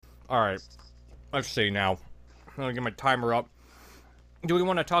All right. Let's see now. I'm going to get my timer up. Do we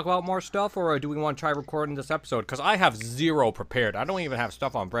want to talk about more stuff, or do we want to try recording this episode? Because I have zero prepared. I don't even have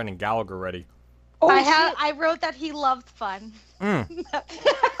stuff on Brendan Gallagher ready. Oh, I wrote that he loved fun.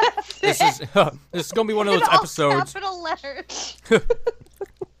 This is going to be one of those episodes. Capital letters.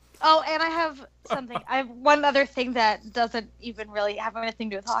 Oh, and I have something. I have one other thing that doesn't even really have anything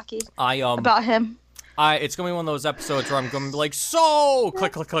to do with hockey. About him. It's going to be one of those episodes where I'm going to be like, so,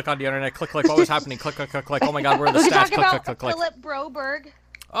 click, click, click on the internet, click, click, what was happening, click, click, click, click, oh my god, where are the We stats, can talk click, about click, click, click. Philip Broberg.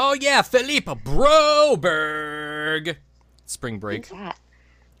 Oh yeah, Philippe Broberg. Spring break. Who's that?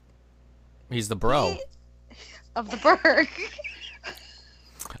 He's the bro. Of the Berg.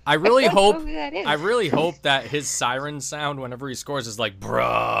 I really hope who that is. I really hope that his siren sound whenever he scores is like,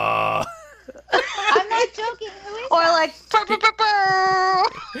 bruh. I'm not joking. Who is Or that? like, "Brr, brr, brr, brr."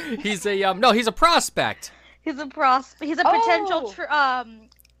 He's a no, he's a prospect. He's a potential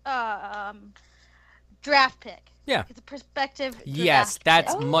draft pick. Yeah. He's a prospective Yes, draft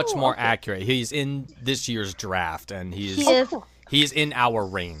that's pick. much more okay. accurate. He's in this year's draft, and He is. he's in our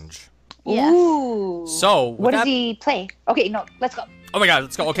range. Yes. Ooh. So What does he play? Okay, no, let's go. Oh my god,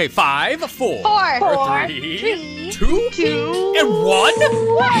 let's go. Okay, 5, 4, Four, 3, 2, two, and 1.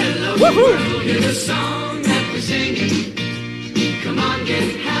 Here's a song that we're singing. Come on, get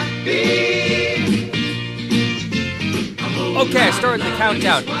happy. Okay, I started the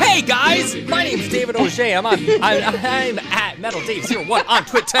countdown. Hey guys, my name's David O'Shea. I'm at MetalDave01 on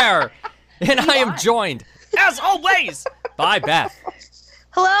Twitter, and I am joined, as always, by Beth.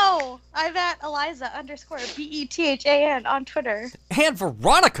 Hello, I'm at Eliza_BETHAN on Twitter. And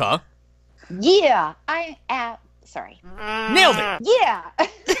Veronica. Yeah, I am. Sorry. Nailed it. Yeah.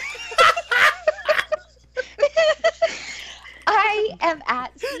 I am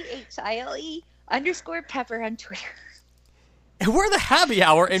at CHILE_Pepper on Twitter. And we're the Happy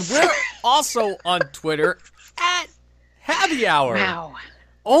Hour, and we're also on Twitter at Happy Hour. Wow.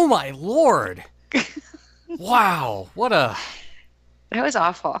 Oh my lord. Wow, what a... That was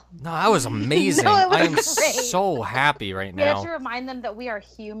awful. No, that was amazing. No, it was I am great. so happy right We have now. to remind them that we are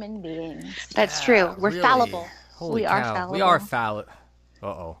human beings. That's true. We're Really. fallible. Holy We are cow. fallible. We are fallible.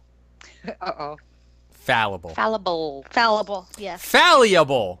 Uh-oh. Uh-oh. Fallible. Fallible. Fallible, yes.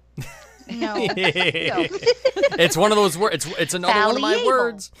 Fallible. No. It's one of those words. It's another one of my Fallible.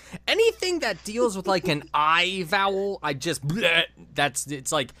 words. Anything that deals with like an I vowel, I just bleh,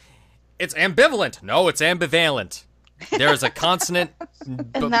 it's like it's ambivalent. No, it's ambivalent. There's a consonant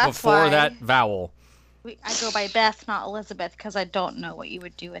that's before why- that vowel. I go by Beth, not Elizabeth, because I don't know what you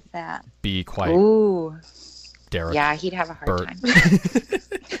would do with that. Be quiet, Ooh. Derek. Yeah, he'd have a hard Bert. time.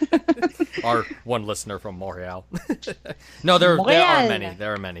 Our one listener from Montreal. No, there are Montreal. many.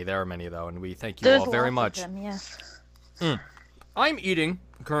 There are many though, and we thank you There's all very much. lots of them, yes. I'm eating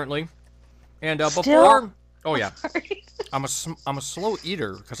currently, and Still? before. Oh yeah, Sorry. I'm a slow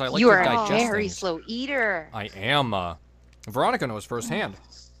eater because I like You to are a digest very things. slow eater. I am. Veronica knows firsthand.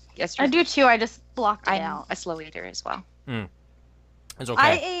 Yes, I do too, I just blocked it I'm out. a slow eater as well. It's okay.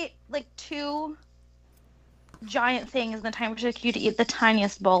 I ate like 2 giant things in the time it took you to eat the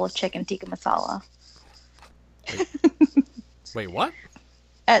tiniest bowl of chicken tikka masala Wait, what?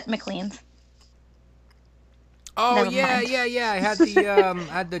 at McLean's. Oh Never yeah, mind. yeah. I had the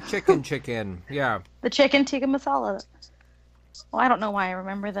had the chicken. Yeah. The chicken tikka masala. Well, I don't know why I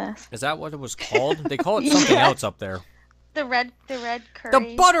remember this. Is that what it was called? They call it something Yeah. else up there. The red curry.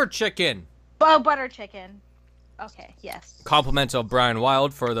 The butter chicken. Oh, butter chicken. Okay, yes. Compliments of Brian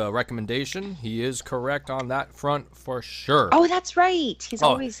Wild for the recommendation. He is correct on that front for sure. Oh, that's right. He's Oh,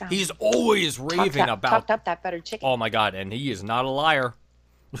 always he's always raving about. talked up that butter chicken. Oh my god, and he is not a liar.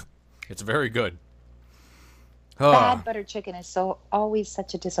 It's very good. Oh. Bad butter chicken is always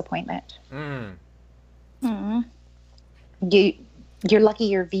such a disappointment. Hmm. You're lucky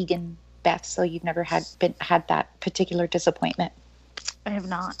you're vegan, Beth, so you've never had that particular disappointment. I have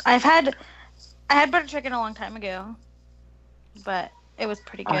not. I had butter chicken a long time ago, but it was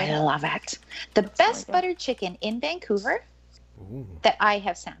pretty Oh, good. I love it. The best good. butter chicken in Vancouver Ooh. that I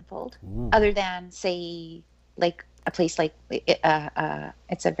have sampled, Ooh. other than say like a place like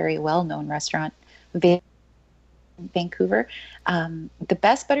it's a very well-known restaurant, Vancouver. The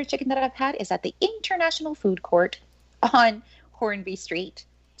best butter chicken that I've had is at the International Food Court on Hornby Street.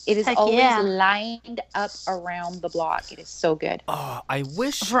 It is Heck always yeah. lined up around the block. It is so good. Oh, I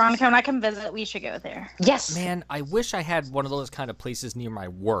wish, Veronica, when I come visit, we should go there. Yes. man, I wish I had one of those kind of places near my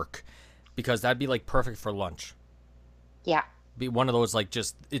work, because that'd be like perfect for lunch. Yeah. Be one of those like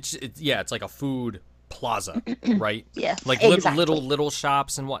just it's like a food plaza, right? Yes. Like Exactly. little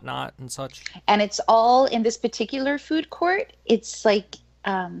shops and whatnot and such. And it's all in this particular food court. It's like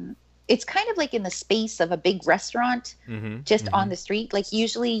it's kind of like in the space of a big restaurant, just on the street. Like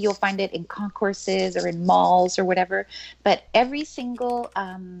usually you'll find it in concourses or in malls or whatever. But every single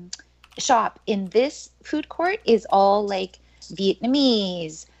shop in this food court is all like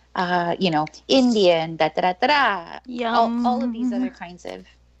Vietnamese, Indian, all of these other kinds of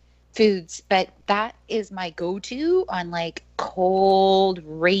foods. But that is my go-to on like cold,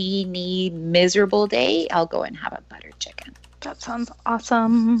 rainy, miserable day. I'll go and have a butter chicken. That sounds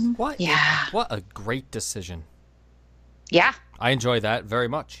awesome. What? Yeah. What a great decision. Yeah. I enjoy that very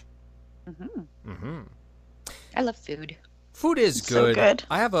much. I love food. Food is So good. good.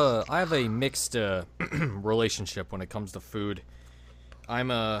 I have a mixed relationship when it comes to food.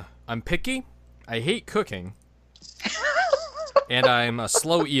 I'm picky. I hate cooking. And I'm a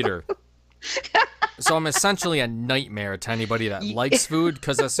slow eater. So I'm essentially a nightmare to anybody that likes food,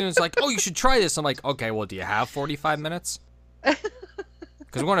 because as soon as like, oh, you should try this, I'm like, okay, well, do you have 45 minutes?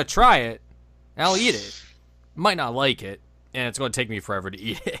 Because I'm going to try it, and I'll eat it. Might not like it, and it's going to take me forever to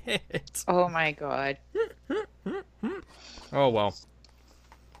eat it. Oh my God. Oh, well.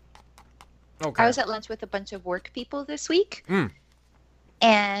 Okay. I was at lunch with a bunch of work people this week.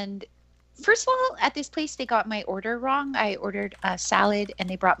 And first of all, at this place, they got my order wrong. I ordered a salad, and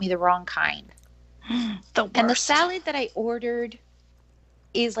they brought me the wrong kind. And the salad that I ordered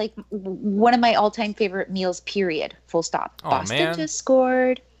is like one of my all-time favorite meals, period. Full stop. Oh, Boston man. just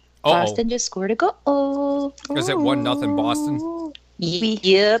scored. Boston just scored a goal. Is it 1-0 Boston?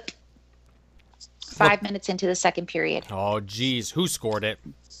 Yep. 5 minutes into the second period. Oh, geez. Who scored it?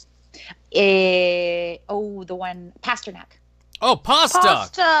 The one, Pasternak. Oh, pasta.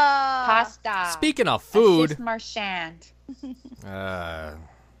 Pasta. Speaking of food. Assist Marchand.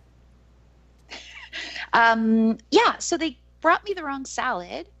 So they brought me the wrong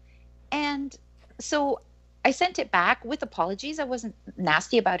salad, and so I sent it back with apologies. I wasn't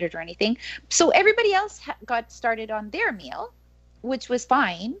nasty about it or anything. So everybody else got started on their meal, which was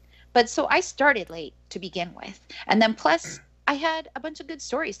fine. But so I started late to begin with, and then plus I had a bunch of good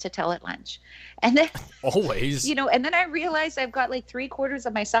stories to tell at lunch, and then Always. and then I realized I've got like 3/4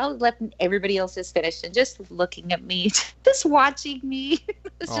 of my salad left, and everybody else is finished and just looking at me, just watching me.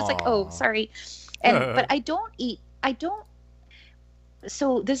 It's just like, oh, sorry. But I don't.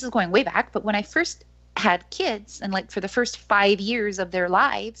 So this is going way back, but when I first had kids, and like for the first 5 years of their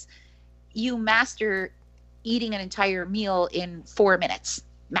lives, you master eating an entire meal in 4 minutes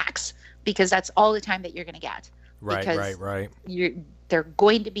max, because that's all the time that you're going to get. Right. They're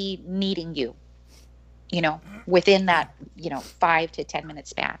going to be needing you, within that, 5 to 10 minute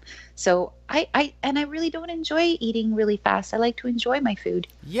span. So I really don't enjoy eating really fast. I like to enjoy my food.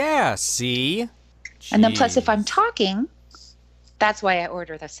 Yeah, see? And then plus, if Jeez. I'm talking, that's why I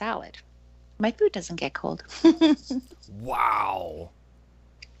order the salad. My food doesn't get cold. Wow.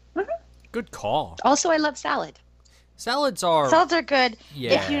 Good call. Also, I love salad. Salads are good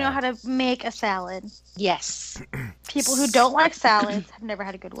Yeah. if you know how to make a salad. Yes. People who don't like salads have never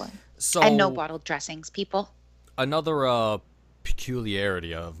had a good one. so And no bottled dressings, people. another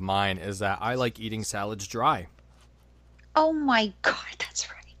peculiarity of mine is that I like eating salads dry. Oh my God, that's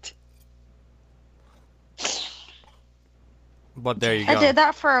right. But there you go. I did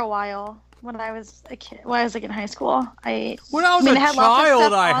that for a while when I was a kid. When I was like in high school, When I was I mean, a it had lots of child,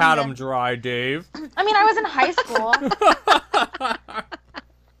 stuff I on had them. them dry, Dave. I mean, I was in high school.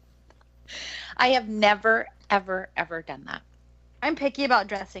 I have never, ever, ever done that. I'm picky about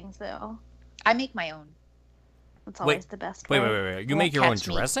dressings, though. I make my own. It's always the best Wait. way. You Won't make your own catch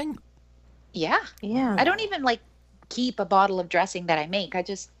me. dressing? Yeah. Yeah. I don't even keep a bottle of dressing that I make. I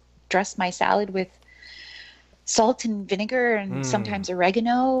just dress my salad with salt and vinegar and sometimes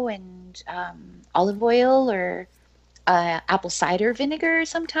oregano and olive oil or apple cider vinegar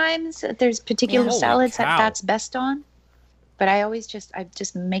sometimes. There's particular Holy salads cow. that's best on. But I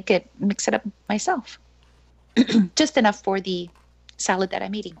just mix it up myself. Just enough for the salad that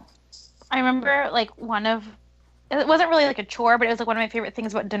I'm eating. I remember it wasn't really like a chore, but it was like one of my favorite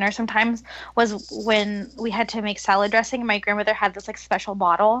things about dinner sometimes was when we had to make salad dressing. My grandmother had this like special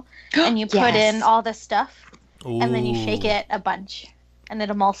bottle, and you put Yes. in all the stuff, and then you shake Ooh. it a bunch, and it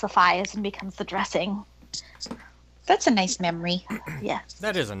emulsifies and becomes the dressing. That's a nice memory. Yeah.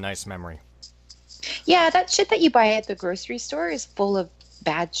 That is a nice memory. Yeah, that shit that you buy at the grocery store is full of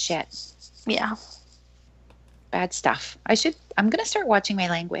bad shit. Yeah. Bad stuff. I'm going to start watching my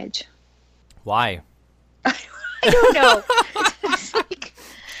language. Why? I don't know. It's like,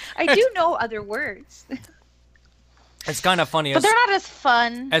 I do know other words. It's kind of funny. But they're not as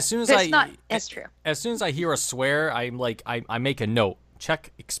fun. As soon as That's not as true. As soon as I hear a swear, I'm like, I make a note.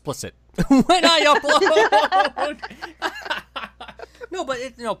 Check explicit when I upload. No, but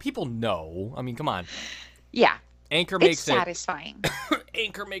people know. I mean, come on. Yeah, Anchor it's makes satisfying.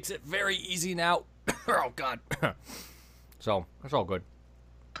 Anchor makes it very easy now. Oh God. So that's all good.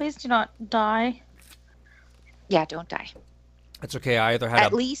 Please do not die. Yeah, don't die. It's okay. I either had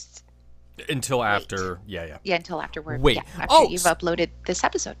At least, until after. Yeah. yeah, until afterward. Wait. Yeah, after Oh, you've uploaded this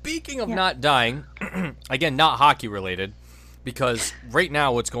episode. Speaking of Yeah. not dying, again, not hockey related, because right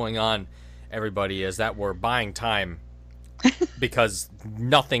now what's going on, everybody, is that we're buying time because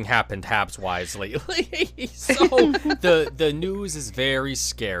nothing happened Habs wise lately. So the news is very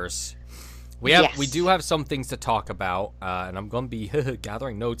scarce. We do have some things to talk about, and I'm going to be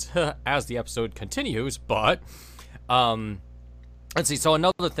gathering notes as the episode continues. But let's see. So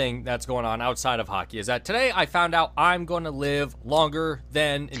another thing that's going on outside of hockey is that today I found out I'm going to live longer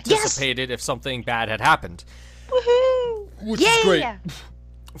than anticipated if something bad had happened, Woohoo! which is great.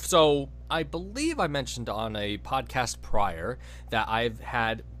 So I believe I mentioned on a podcast prior that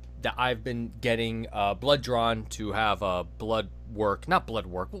I've been getting blood drawn to have not blood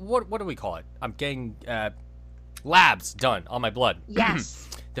work. What do we call it? I'm getting labs done on my blood. Yes.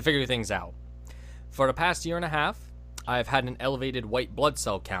 To figure things out. For the past year and a half, I've had an elevated white blood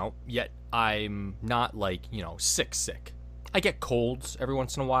cell count, yet I'm not sick. I get colds every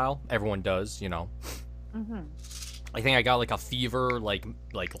once in a while. Everyone does, Mm-hmm. I think I got like a fever like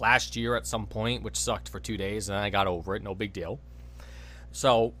last year at some point, which sucked for 2 days, and then I got over it. No big deal.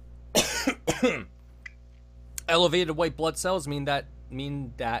 So elevated white blood cells means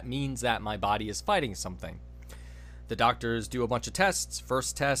that my body is fighting something. The doctors do a bunch of tests.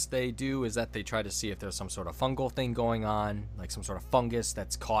 First test they do is that they try to see if there's some sort of fungal thing going on, like some sort of fungus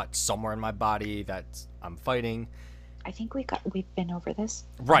that's caught somewhere in my body that I'm fighting. I think we've been over this.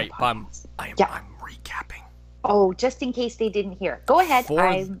 Right, but on the I'm podcast. recapping. Oh, just in case they didn't hear. Go ahead.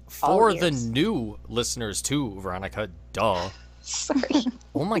 For the new listeners too, Veronica. Duh. Sorry.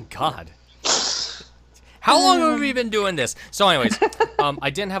 Oh my God. How long have we been doing this? So anyways,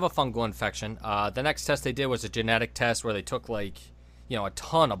 I didn't have a fungal infection. The next test they did was a genetic test where they took a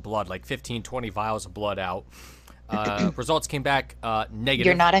ton of blood, like 15, 20 vials of blood out. Results came back negative.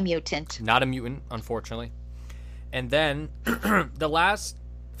 You're not a mutant. Not a mutant, unfortunately. And then the last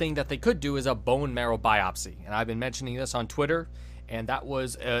thing that they could do is a bone marrow biopsy. And I've been mentioning this on Twitter, and that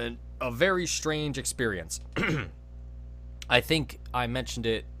was a very strange experience. I think I mentioned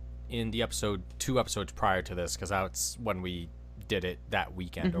it in the two episodes prior to this, because that's when we did it that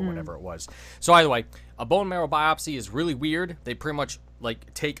weekend or whatever it was. So either way, a bone marrow biopsy is really weird. They pretty much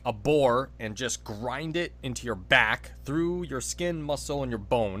take a boar and just grind it into your back through your skin, muscle, and your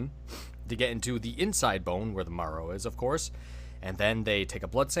bone to get into the inside bone where the marrow is, of course. And then they take a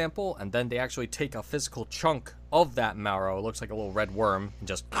blood sample, and then they actually take a physical chunk of that marrow. It looks like a little red worm, and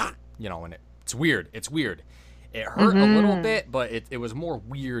just, and it's weird. It's weird. It hurt a little bit, but it was more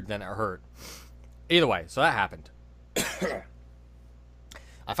weird than it hurt. Either way, so that happened.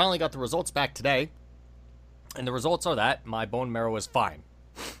 I finally got the results back today, and the results are that my bone marrow is fine.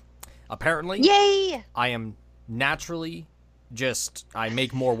 Apparently, Yay! I am naturally I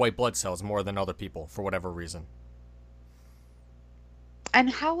make more white blood cells more than other people for whatever reason. And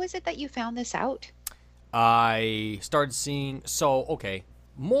how was it that you found this out? I started seeing,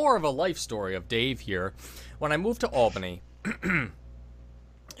 more of a life story of Dave here. When I moved to Albany,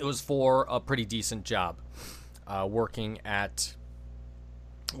 it was for a pretty decent job, working at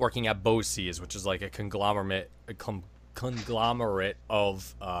BOCES, which is like a conglomerate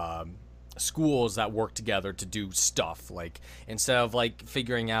of schools that work together to do stuff. Like, instead of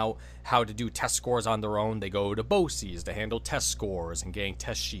figuring out how to do test scores on their own, they go to BOCES to handle test scores and getting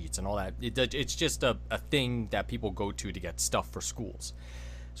test sheets and all that. It's just a thing that people go to get stuff for schools.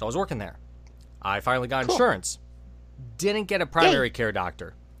 So I was working there. I finally got insurance. Didn't get a primary care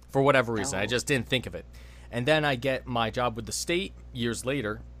doctor for whatever reason. I just didn't think of it. And then I get my job with the state years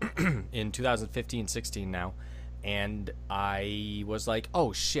later in 2015-16 now. And I was like,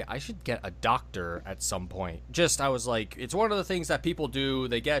 oh shit, I should get a doctor at some point. I was like, it's one of the things that people do.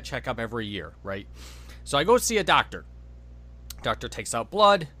 They get a checkup every year, right? So I go see a doctor. Doctor takes out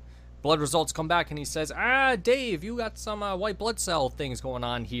blood. Blood results come back, and he says, Dave, you got some white blood cell things going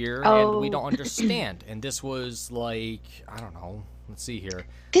on here, and we don't understand. And this was I don't know. Let's see here.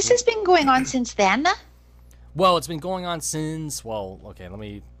 This has been going on since then? Well, it's been going on since, let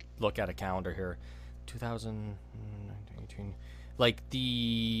me look at a calendar here. 2018,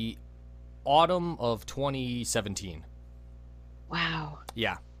 the autumn of 2017. Wow.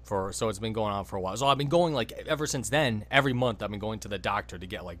 Yeah. So it's been going on for a while. So I've been going ever since then, every month I've been going to the doctor to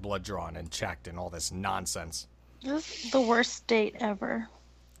get blood drawn and checked and all this nonsense. This is the worst date ever.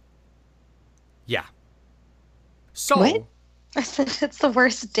 Yeah. So What? I said it's the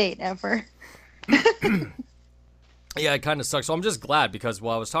worst date ever. Yeah, it kind of sucks. So I'm just glad because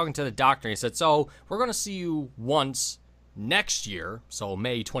while I was talking to the doctor, he said, so we're going to see you once next year, so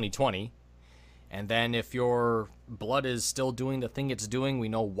May 2020. And then if your blood is still doing the thing it's doing, we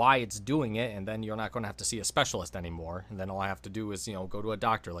know why it's doing it, and then you're not going to have to see a specialist anymore. And then all I have to do is, go to a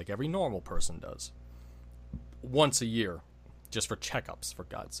doctor like every normal person does. Once a year, just for checkups, for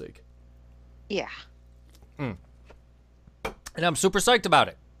God's sake. Yeah. And I'm super psyched about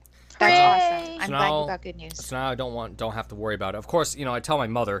it. That's Hooray! awesome. I'm So glad now- you got good news. So now I don't have to worry about it. Of course, I tell my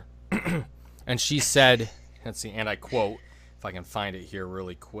mother, and she said, let's see, and I quote, if I can find it here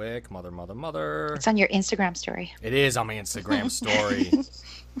really quick, mother. It's on your Instagram story. It is on my Instagram story.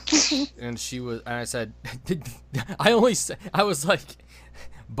 And I said, I was like,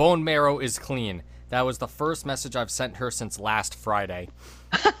 bone marrow is clean. That was the first message I've sent her since last Friday.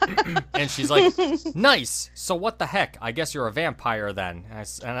 And she's like, nice. So what the heck? I guess you're a vampire then.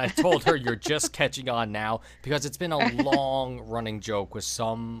 And I told her you're just catching on now because it's been a long running joke with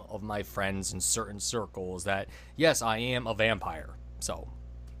some of my friends in certain circles that, yes, I am a vampire. So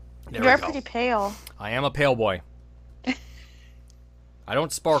there You're we go. pretty pale. I am a pale boy. I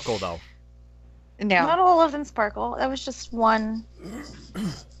don't sparkle though. No. Not all of them sparkle. That was just one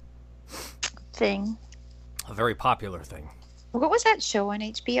thing. A very popular thing. What was that show on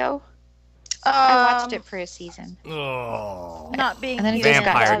HBO? I watched Um, it for a season. Oh. Not being And then it human. just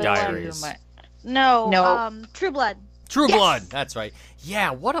got Vampire too Diaries. much. No. No. True Blood. True Yes. Blood. That's right.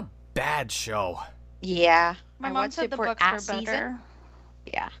 Yeah, what a bad show. Yeah. My I mom watched said it the for books a were season. better.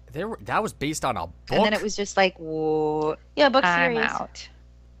 Yeah. That was based on a book. And then it was just like, whoa, Yeah, book I'm series. out.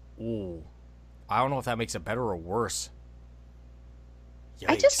 Ooh. I don't know if that makes it better or worse.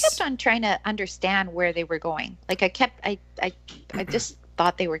 I just Yikes. kept on trying to understand where they were going. Like I just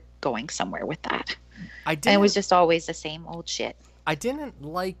thought they were going somewhere with that. I And it didn't was just always the same old shit. I didn't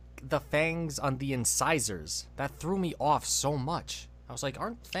like the fangs on the incisors. That threw me off so much. I was like,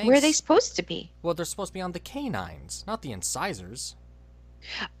 aren't fangs Where are they supposed to be? Well, they're supposed to be on the canines, not the incisors.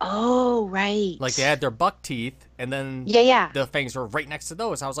 Oh, right. Like they had their buck teeth and then Yeah. the fangs were right next to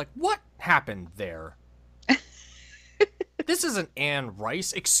those. I was like, what happened there? This isn't Anne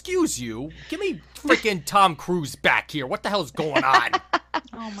Rice. Excuse you. Give me freaking Tom Cruise back here. What the hell's going on?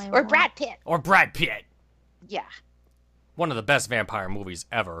 Oh my Or lord. Brad Pitt. Or Brad Pitt. Yeah. One of the best vampire movies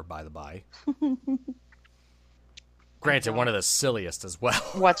ever, by the by. Granted, one of the silliest as well.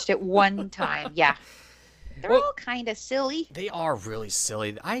 Watched it one time. Yeah. They're Well- all kind of silly. They are really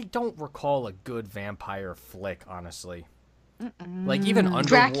silly. I don't recall a good vampire flick, honestly. Like even Underworld.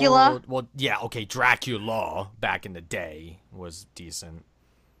 Dracula? Well, yeah, okay, Dracula back in the day was decent.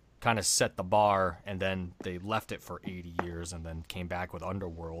 Kind of set the bar, and then they left it for 80 years, and then came back with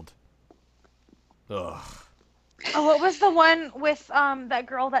Underworld. Ugh. Oh, what was the one with that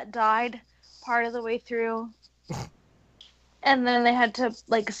girl that died part of the way through? And then they had to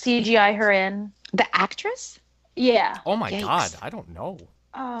like CGI her in. The actress? Yeah. Oh my Yikes. god, I don't know.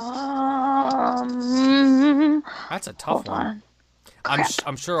 That's a tough Hold one. on.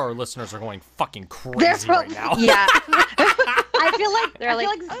 I'm sure our listeners are going fucking They're crazy right probably- now. Yeah. I feel like They're like,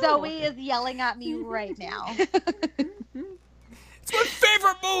 like "Oh." Zoe is yelling at me right now. It's my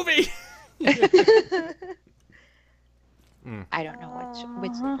favorite movie. I don't know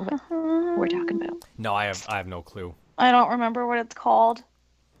what we're talking about. No, I have no clue. I don't remember what it's called.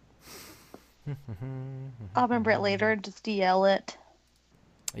 I'll remember it later. Just yell it.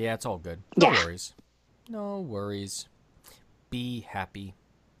 Yeah, it's all good. No Yeah. worries. No worries. Be happy.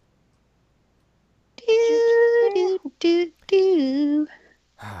 Do, do, do.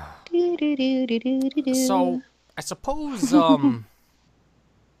 Do, do, do, do, do, do, do. So, I suppose,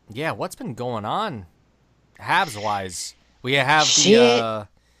 yeah, what's been going on, Habs-wise? We have Shit. the,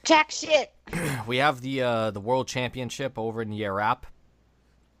 Jack shit. we have the World Championship over in Yarap.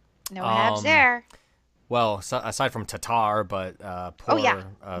 No abs Um, there. Well, aside from Tatar, but poor yeah.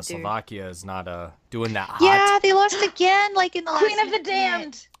 Dude. Slovakia is not doing that hot. Yeah, they lost again, like in the Queen last of the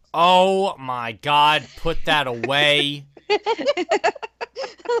Damned. Oh my God! Put that away.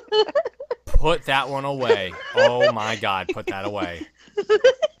 Put that one away. Oh my God! Put that away.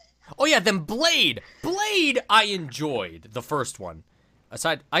 Oh yeah, then Blade. Blade, I enjoyed the first one.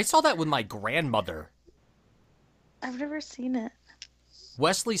 I saw that with my grandmother. I've never seen it.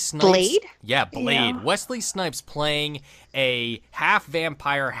 Wesley Snipes. Blade? Yeah, Blade. Yeah. Wesley Snipes playing a half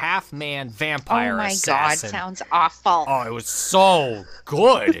vampire, half man vampire Oh my assassin. god, sounds awful. Oh, it was so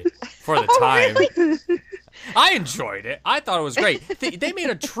good for the time. I enjoyed it. I thought it was great. They made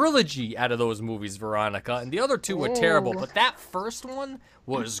a trilogy out of those movies, Veronica, and the other two were terrible, but that first one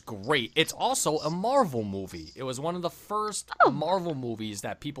was great. It's also a Marvel movie. It was one of the first Marvel movies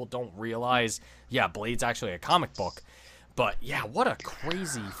that people don't realize. Yeah, Blade's actually a comic book. But yeah, what a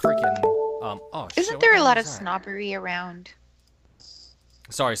crazy freaking Isn't there a lot of snobbery around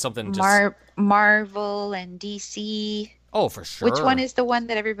Sorry, something just Marvel and DC? Oh, for sure. Which one is the one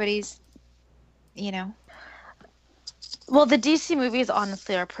that everybody's, you know? Well, the DC movies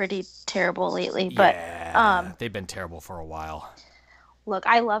honestly are pretty terrible lately, but they've been terrible for a while. Look,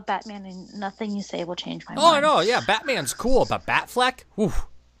 I love Batman, and nothing you say will change my Oh mind. no, yeah, Batman's cool, but Batfleck, whew.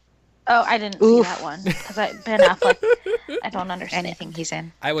 Oh, I didn't see that one because Ben Affleck. I don't understand anything he's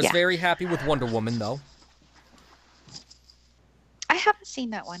in. I was very happy with Wonder Woman, though. I haven't seen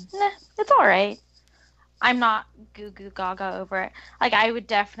that one. Nah, it's all right. I'm not goo goo gaga over it. Like, I would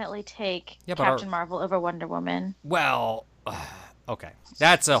definitely take Captain Marvel over Wonder Woman. Well, okay,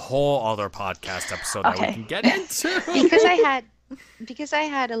 that's a whole other podcast episode that we can get into. because I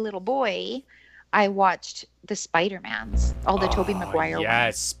had a little boy, I watched the Spider-Mans, all the Tobey Maguire ones.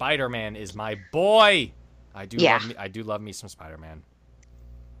 Yes, Spider-Man is my boy. I do love me some Spider-Man.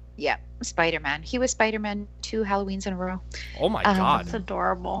 Yeah, Spider-Man. He was Spider-Man 2 Halloweens in a row. Oh my God. That's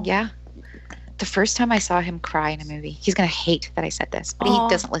adorable. Yeah. The first time I saw him cry in a movie, he's gonna hate that I said this, but he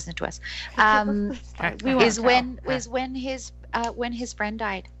doesn't listen to us. Is when his friend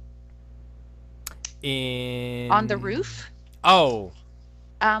died on the roof. Oh.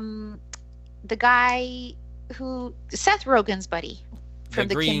 The guy who Seth Rogen's buddy from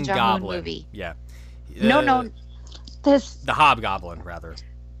the Green Kim Jong-un Goblin movie. Yeah. No. The Hobgoblin, rather.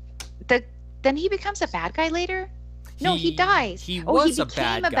 Then he becomes a bad guy later. No, he dies. He became was a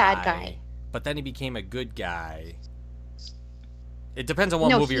bad guy. But then he became a good guy. It depends on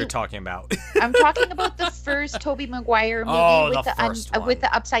what movie you're talking about. I'm talking about the first Tobey Maguire movie with the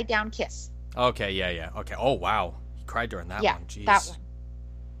upside down kiss. Okay, yeah. Okay. Oh wow, he cried during that one. Jeez. That one.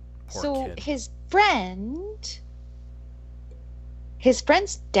 Poor kid. His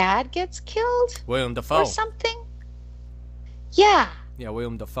friend's dad gets killed. William Dafoe. Or something. Yeah. Yeah,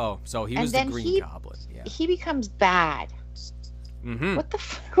 William Dafoe. So he was the Green Goblin. Yeah. He becomes bad. Mm-hmm. What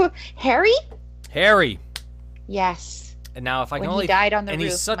the Harry? Harry. Yes. And now, if I can when he died on the roof,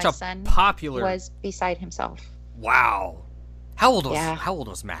 he's such my a son popular. Was beside himself. Wow. How old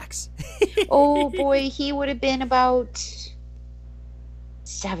was Max? Oh boy, he would have been about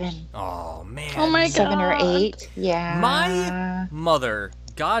 7. Oh man. Oh my God. 7 or 8. Yeah. My mother,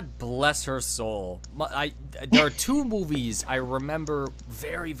 God bless her soul. There are 2 movies I remember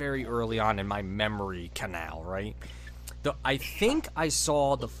very, very early on in my memory canal, right? I think I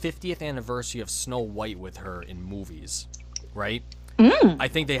saw the 50th anniversary of Snow White with her in movies, right? I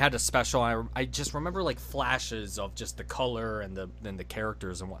think they had a special. I just remember like flashes of just the color and the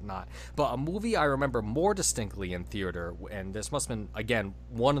characters and whatnot. But a movie I remember more distinctly in theater, and this must have been, again,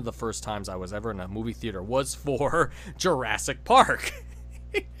 one of the first times I was ever in a movie theater, was for Jurassic Park.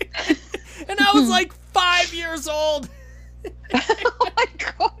 And I was like 5 years old. Oh my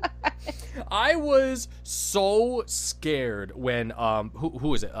God. I was so scared when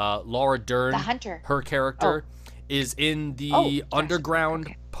who is it? Laura Dern, the hunter. Her character is in the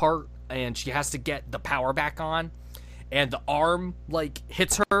underground part, and she has to get the power back on, and the arm like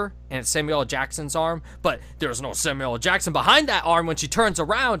hits her, and it's Samuel L. Jackson's arm, but there's no Samuel L. Jackson behind that arm when she turns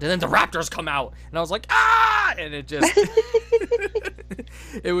around, and then the raptors come out, and I was like, ah! And it just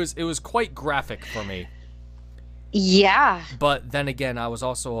it was quite graphic for me. Yeah. But then again, I was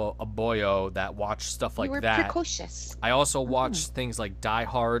also a boyo that watched stuff like you were that. Precocious. I also watched things like Die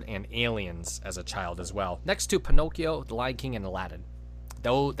Hard and Aliens as a child as well. Next to Pinocchio, The Lion King, and Aladdin.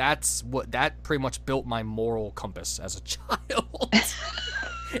 Though that pretty much built my moral compass as a child.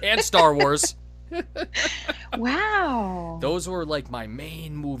 And Star Wars. Wow. Those were like my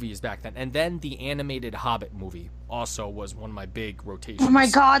main movies back then. And then the animated Hobbit movie also was one of my big rotations. Oh my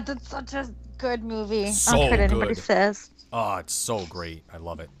God, that's such a good movie. So I don't care what anybody good. says. Oh, it's so great. I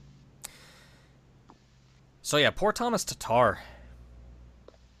love it. So yeah, poor Thomas Tatar.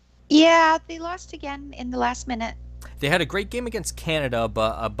 Yeah, they lost again in the last minute. They had a great game against Canada,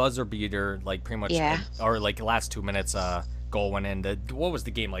 but a buzzer beater, like pretty much, or like the last 2 minutes, goal went in. What was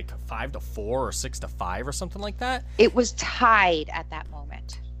the game, like 5-4 or 6-5 or something like that? It was tied at that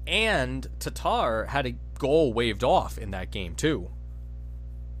moment. And Tatar had a goal waved off in that game too.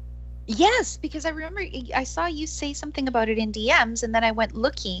 Yes, because I remember I saw you say something about it in DMs, and then I went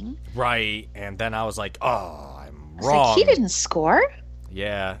looking. Right, and then I was like, oh, I'm I was wrong. like, he didn't score?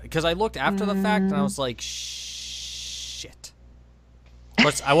 Yeah, because I looked after the fact, and I was like, shit.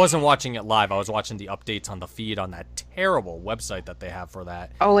 course, I wasn't watching it live. I was watching the updates on the feed on that terrible website that they have for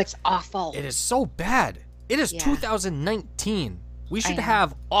that. Oh, it's awful. It is so bad. It is Yeah. 2019. We should know.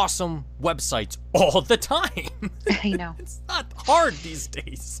 have awesome websites all the time. I know. It's not hard these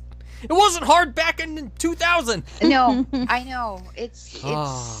days. It wasn't hard back in 2000. No, I know. It's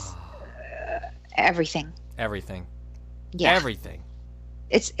Ah. everything. Everything. Yeah. Everything.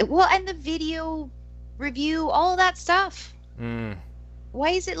 It's well, and the video review, all that stuff. Mm.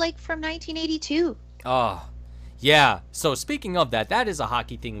 Why is it like from 1982? Oh, yeah. So speaking of that, that is a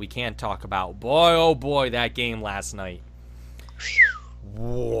hockey thing we can't talk about. Boy, oh boy, that game last night.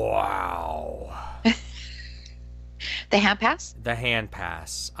 Wow. The hand pass? The hand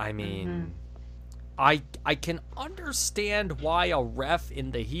pass. I mean, Mm-hmm. I can understand why a ref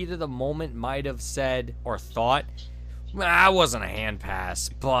in the heat of the moment might have said or thought, that wasn't a hand pass,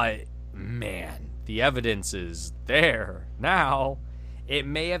 but man, the evidence is there now. It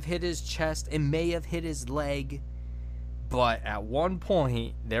may have hit his chest, it may have hit his leg, but at one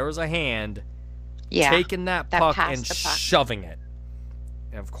point there was a hand taking that puck passed and the puck. shoving it.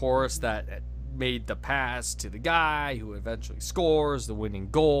 And of course, that made the pass to the guy who eventually scores the winning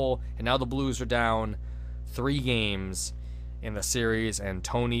goal. And now the Blues are down 3 games in the series, and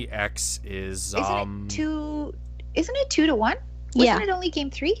Tony X is Isn't it 2-1? Wasn't Yeah. it only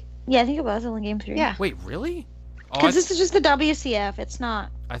game 3? Yeah, I think it was only game 3. Yeah. Wait, really? Oh, Because this is just the WCF. It's not.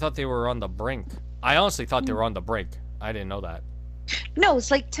 I thought they were on the brink. I honestly thought they were on the brink. I didn't know that. No,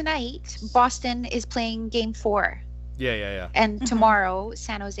 it's like tonight, Boston is playing game 4. Yeah. And tomorrow,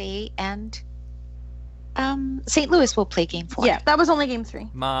 San Jose and St. Louis will play game 4. Yeah, that was only game 3.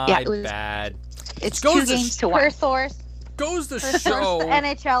 My Yeah, it was- bad. It's Goes 2 to games to Per 1. source. Goes to Per source, show. the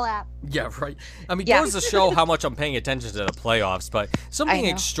NHL app. Yeah, right. I mean, Yeah. goes to show how much I'm paying attention to the playoffs. But something I know.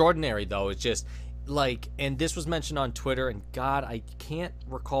 extraordinary, though, is just like, and this was mentioned on Twitter, and God, I can't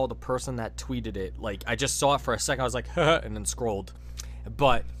recall the person that tweeted it. Like, I just saw it for a second. I was like, and then scrolled.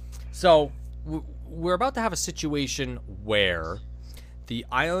 But, so, we're about to have a situation where the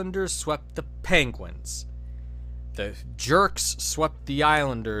Islanders swept the Penguins. The Jerks swept the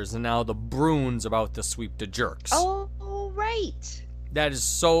Islanders, and now the Bruins about to sweep the Jerks. Oh, right. That is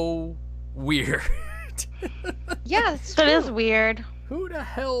so weird. Yeah, that's That true. is weird. Who the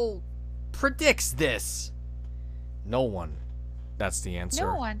hell predicts this? No one. That's the answer.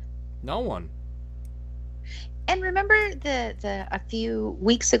 No one. No one. And remember a few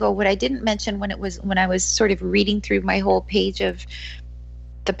weeks ago, what I didn't mention when I was sort of reading through my whole page of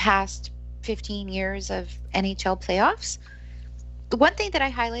the past 15 years of NHL playoffs. The one thing that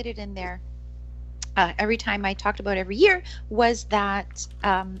I highlighted in there every time I talked about every year was that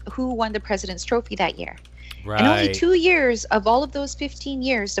who won the President's Trophy that year. Right. And only 2 years of all of those 15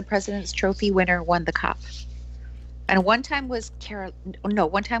 years, the President's Trophy winner won the cup. And one time was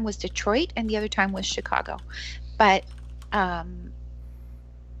one time was Detroit, and the other time was Chicago. But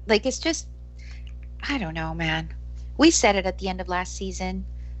like, it's just, I don't know, man. We said it at the end of last season,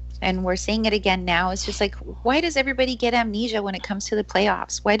 and we're saying it again now. It's just like, why does everybody get amnesia when it comes to the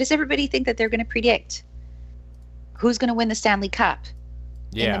playoffs? Why does everybody think that they're going to predict who's going to win the Stanley Cup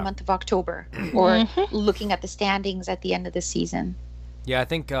in the Yeah. month of October, or looking at the standings at the end of the season? Yeah, I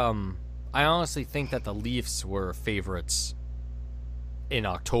think I honestly think that the Leafs were favorites in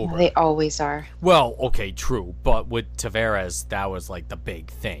October. They always are. Well, okay, true, but with Tavares, that was like the big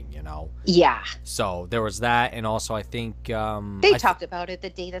thing, you know. Yeah. So there was that, and also I think They talked about it the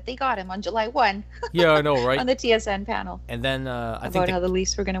day that they got him on July 1 Yeah, I know, on right? the TSN panel And then I think about how the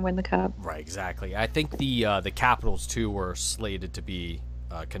Leafs were going to win the cup. right, exactly. I think the Capitals too were slated to be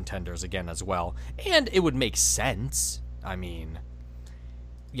contenders again as well, and it would make sense. I mean,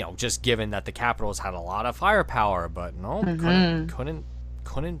 you know, just given that the Capitals had a lot of firepower, but no,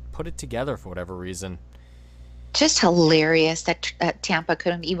 couldn't put it together for whatever reason. Just hilarious that Tampa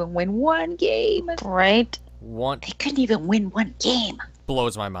couldn't even win one game. Right? One They couldn't even win one game.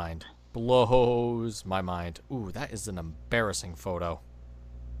 blows my mind. Blows my mind. Ooh, that is an embarrassing photo.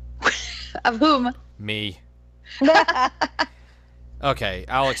 Of whom? Me. Okay,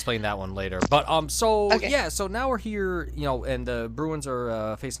 I'll explain that one later. But so Okay. yeah, so now we're here, you know, and the Bruins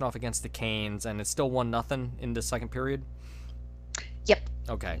are facing off against the Canes, and it's still 1-0 in the second period. Yep.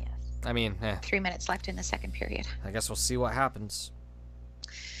 Okay. Yes. I mean, 3 minutes left in the second period. I guess we'll see what happens.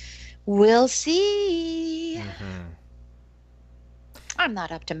 We'll see. Hmm. I'm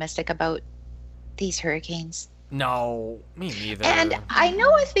not optimistic about these Hurricanes. No, me neither. And I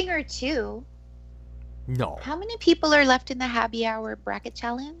know a thing or two. no, How many people are left in the Happy Hour bracket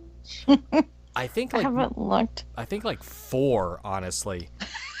challenge? I think I like haven't looked. I think like 4, honestly.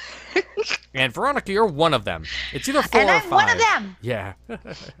 And Veronica, you're one of them. It's either 4 And or I'm 5. one of them. Yeah.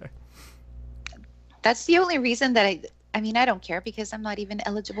 That's the only reason that I mean, I don't care because I'm not even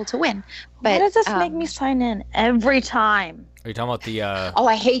eligible to win. But Why does this make me sign in every time? Are you talking about the Oh,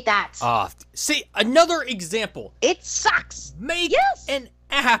 I hate that. see, another example. It sucks. Make Yes. an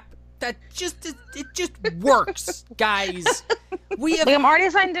app that just works, guys. We have Like, I'm already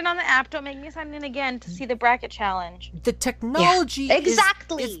signed in on the app. Don't make me sign in again to see the bracket challenge. the technology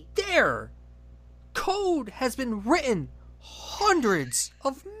exactly. is there. Code has been written hundreds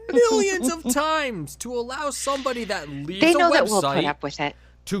of millions of times to allow somebody that leaves They a know that we'll put website up with it.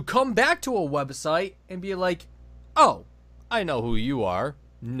 to come back to a website and be like, "Oh, I know who you are.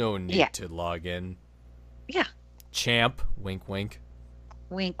 No need Yeah. to log in." Yeah. Champ, wink, wink.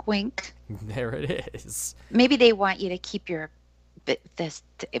 Wink, wink. There it is. Maybe they want you to keep your.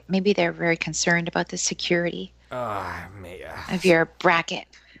 Maybe they're very concerned about the security of your bracket.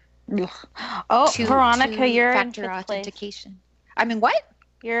 Oh, Two- Veronica, two you're in factor 5th place. authentication. I mean, what?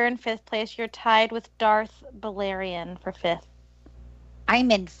 You're in 5th place. You're tied with Darth Balerian for 5th. I'm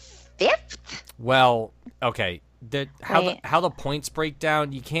in 5th. Well, okay. Wait. How the points break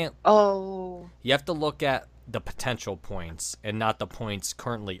down, you can't. Oh, You have to look at the potential points and not the points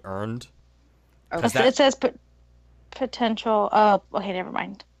currently earned. okay. 'Cause that- It says potential. Oh, okay, never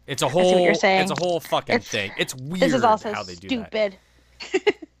mind. It's a see what whole. you're saying. It's a whole fucking It's- thing. It's weird This is also how they do stupid.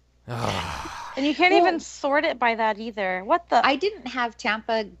 that. And you can't even sort it by that either. What the? I didn't have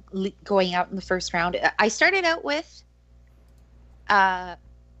Tampa going out in the first round. I started out with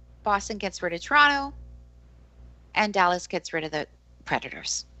Boston gets rid of Toronto and Dallas gets rid of the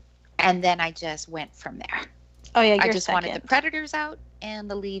Predators. And then I just went from there. Oh yeah, you're I just wanted the second. Predators out and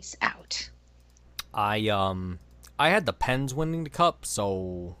the Leafs out. I had the Pens winning the cup,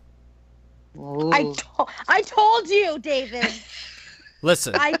 so Ooh. I told you, David.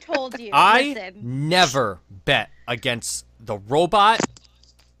 listen. I told you. I Listen. never bet against the robot,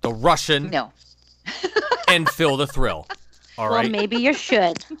 the Russian, No. and Phil the Thrill. All Well, right, maybe you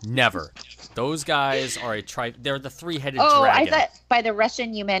should. never. Those guys are they're the three-headed Oh, dragon. I thought by the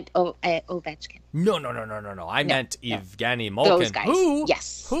Russian you meant Ovechkin. No. I meant no. Evgeny Those Malkin. guys. Who?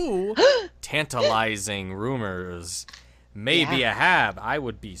 Yes. Who? Tantalizing rumors. Maybe Yeah. a hab. I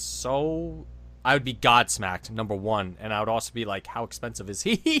would be godsmacked, number one. And I would also be like, how expensive is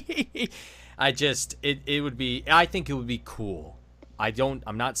he? I think it would be cool.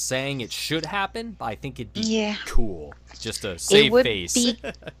 I'm not saying it should happen, but I think it'd be cool. Just to save it would face. be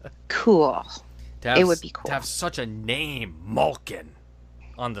cool. It would be cool. To have such a name, Malkin,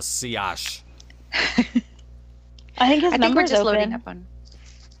 on the Siash. I think his I think we're number's just open. loading up on.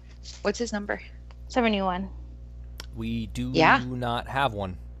 What's his number? 71. We do Yeah. not have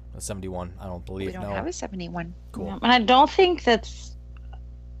one. A 71, I don't believe. We don't no. have a 71. Cool. Yeah, and I don't think that's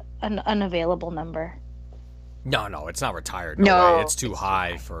an unavailable number. No, it's not retired. No, Way. It's too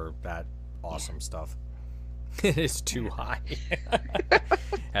high for that awesome stuff. It is too high.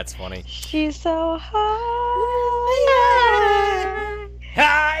 That's funny. She's so high.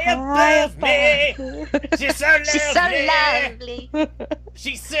 High above me. She's so lovely. She's so lovely.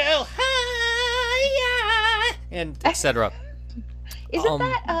 She's so high. And etc. Isn't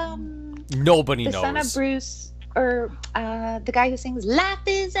that Nobody the knows. son of Bruce or the guy who sings "Life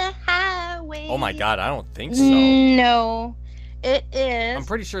is a Highway"? Oh my god, I don't think so. No, it is I'm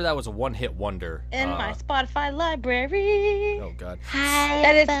pretty sure that was a one-hit wonder. in my Spotify library. Oh god. High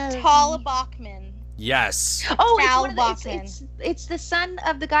That is above Tala me. Bachman. Yes. Oh, Cal it's, one of the, Bachman. it's the son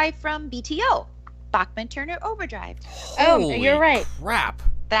of the guy from BTO, Bachman Turner Overdrive. Oh, Holy you're right. Crap.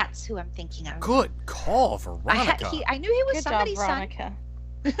 That's who I'm thinking of. Good call, Veronica. I knew he was Good job, somebody's Veronica.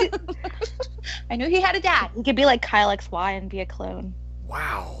 son. I knew he had a dad. You could be like Kyle XY and be a clone.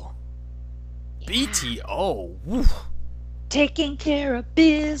 Wow. BTO. Woof. Taking care of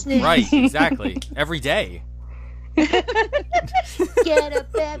business. Right, exactly. Every day. Get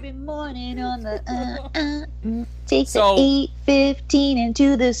up every morning on the take So- the 8:15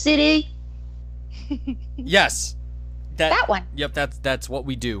 into the city. Yes. That one. Yep, that's what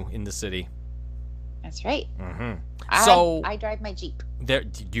we do in the city. That's right. Mm-hmm. I- So I drive my Jeep. there,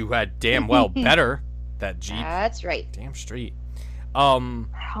 you had damn well better that Jeep. That's right. Damn straight.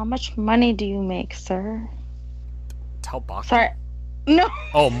 How much money do you make, sir? Tell Bach. Sorry. No.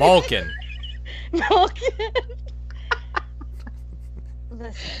 Oh, Malkin. Malkin.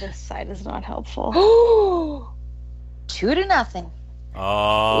 This side is not helpful. 2-0.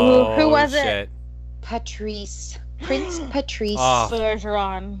 Oh, Who was it? shit. Patrice. Prince Patrice. Oh.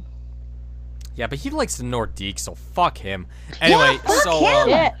 Bergeron. Yeah, but he likes the Nordique, so fuck him. Anyway, fuck so him.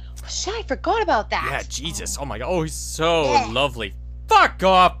 Shit. Shit, I forgot about that. yeah, Jesus. Oh my god. Oh, he's so Yeah. lovely. Fuck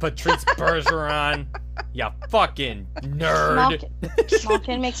off, Patrice Bergeron. You fucking nerd.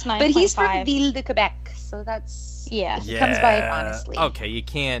 Malkin makes 9.5. But he's from Ville de Quebec, so that's he comes by it honestly. Okay, you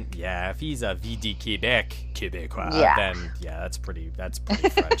can't. Yeah, if he's a VD Quebecois, then that's pretty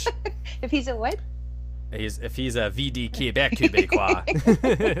French. If he's a what? If he's a VD Quebecois.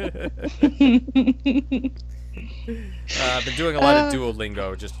 I've been doing a lot of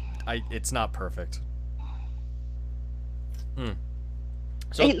Duolingo. It's not perfect.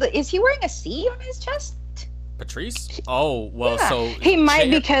 So, is he wearing a C on his chest? Patrice? Oh, well, Yeah. so He might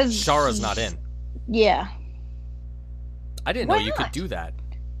because Shara's not in. Yeah, I didn't know Why you could not? do that.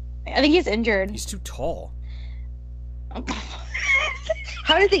 I think he's injured. He's too tall.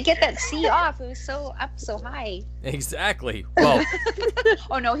 How did they get that C off? It was so up so high. Exactly. Well,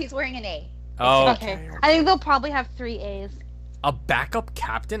 Oh no, he's wearing an A. oh, Okay. I think they'll probably have 3 A's. a backup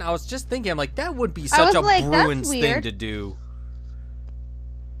captain? I was just thinking, I'm like, that would be I such was a like, that's Bruins thing weird. to do.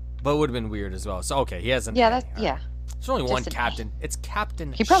 But it would have been weird as well. So, okay, he has an Yeah, A. All right. There's only just one an A. captain. It's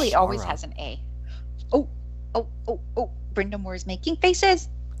Captain He probably always Chara. has an A. Oh. Brenda Moore's making faces.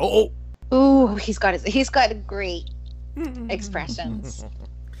 Oh, Ooh, he's got great expressions.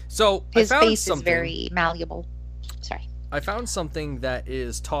 So, His I found face something. is very malleable. Sorry. I found something that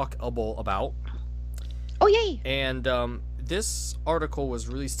is talkable about. Oh yay! And this article was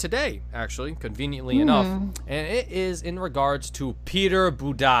released today, actually, conveniently enough. And it is in regards to Peter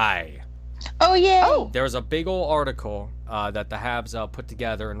Budaj. Oh yeah. Oh. There was a big old article that the Habs put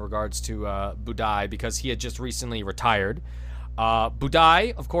together in regards to Budaj because he had just recently retired.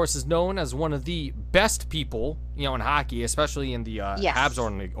 Budaj, of course, is known as one of the best people, in hockey, especially in the Yes.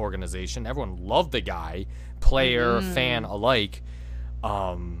 Habs organization. Everyone loved the guy, player, fan alike.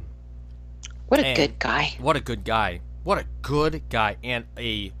 What a And good guy. What a good guy. What a good guy. And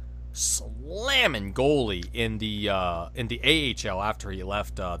a slamming goalie in the AHL after he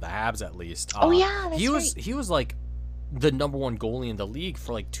left the Habs, at least. Oh yeah, that's He was like the number one goalie in the league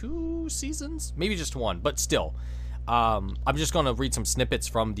for like 2 seasons, maybe just one, but still. I'm just gonna read some snippets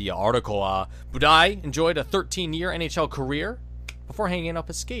from the article. Budaj enjoyed a 13-year NHL career before hanging up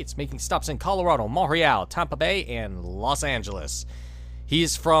his skates, making stops in Colorado, Montreal, Tampa Bay, and Los Angeles.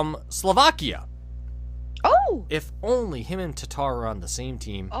 He's from Slovakia. Oh. If only him and Tatar are on the same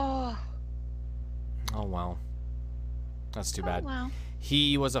team. Oh. Oh wow, that's too bad. Oh, wow.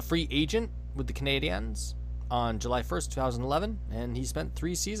 He was a free agent with the Canadiens on July 1st, 2011, and he spent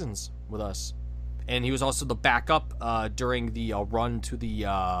 3 seasons with us. And he was also the backup during the run to the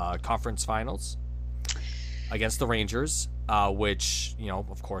conference finals against the Rangers, which,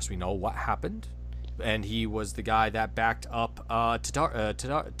 of course, we know what happened. And he was the guy that backed up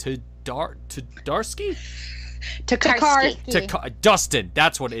Tadarsky? Tokarski. Dustin.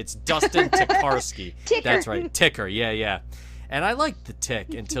 That's what it's. Dustin Tokarski. Ticker. That's right. Ticker. Yeah. And I liked the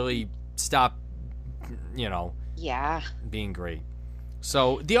Tick until he stopped, Yeah. being great.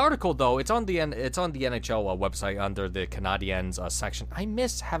 So the article, though, it's on the NHL website under the Canadiens section. I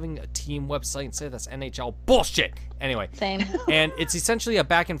miss having a team website instead of this NHL bullshit. Anyway, Same. and it's essentially a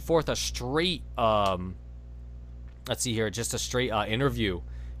back and forth, a straight. Let's see here, just a straight interview.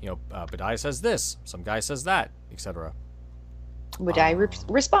 Budaj says this, some guy says that, etc. Budaj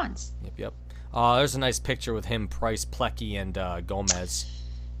responds. Yep. There's a nice picture with him, Price, Plecky, and Gomez.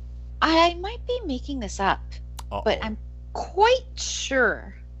 I might be making this up, but I'm quite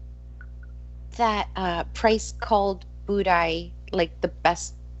sure that Price called Budaj like the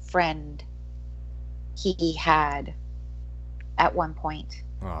best friend he had at one point.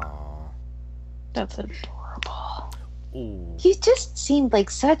 Aww. That's adorable. Ooh. He just seemed like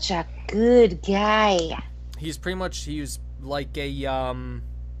such a good guy. He was like a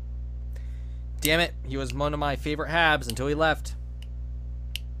damn it, he was one of my favorite Habs until he left.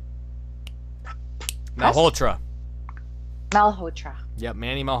 Malhotra. Yep,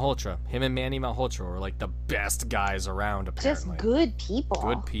 Manny Malhotra. Him and Manny Malhotra were like the best guys around, apparently. Just good people.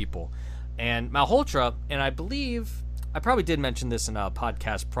 Good people. And Malhotra, and I believe I probably did mention this in a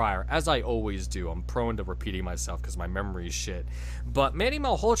podcast prior, as I always do. I'm prone to repeating myself because my memory is shit. But Manny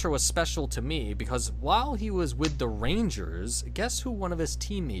Malhotra was special to me because while he was with the Rangers, guess who one of his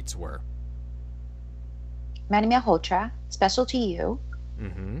teammates were? Manny Malhotra, special to you.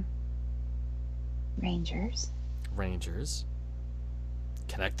 Mm-hmm. Rangers.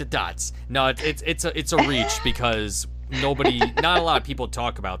 Connect the dots. No, it's a reach because not a lot of people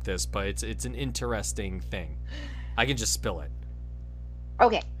talk about this, but it's an interesting thing. I can just spill it.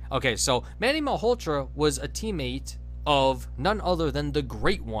 Okay, so Manny Malhotra was a teammate of none other than the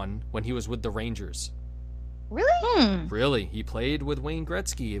Great One when he was with the Rangers. Really? Really, he played with Wayne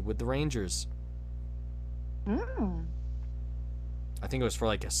Gretzky with the Rangers. I think it was for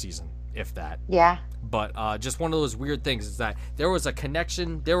like a season, if that. Yeah. But just one of those weird things is that there was a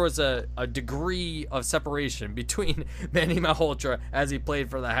connection, there was a degree of separation between Manny Malhotra as he played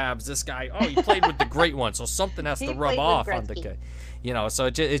for the Habs. This guy, he played with the great one, so something has to He rub played with off on the Gretzky. kid. So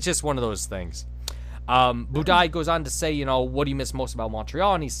it's just one of those things. Budaj goes on to say, what do you miss most about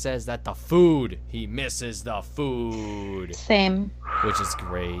Montreal? And he says that the food. He misses the food, Same. which is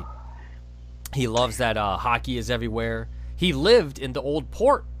great. He loves that hockey is everywhere. He lived in the old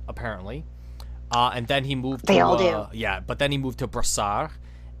port, apparently. And then he moved They to... all do. Yeah, but then he moved to Brassard.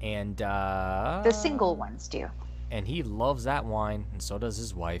 And... The single ones do. And he loves that wine, and so does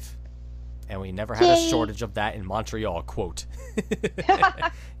his wife. And we never had a Yay. shortage of that in Montreal, quote.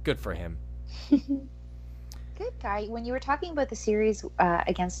 Good for him. Good guy. When you were talking about the series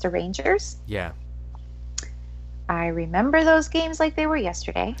against the Rangers, Yeah. I remember those games like they were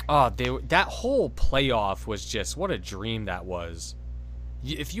yesterday. That whole playoff was just what a dream that was.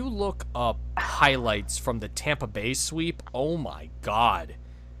 If you look up highlights from the Tampa Bay sweep, oh my God,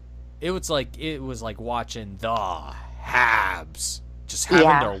 it was like watching the Habs just having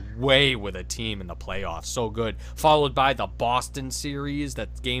their way with a team in the playoffs. So good. Followed by the Boston series,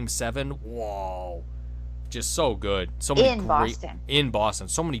 that's Game 7. Whoa, just so good. So many in Boston.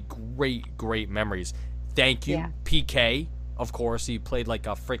 So many great memories. Thank you, PK. Of course, he played like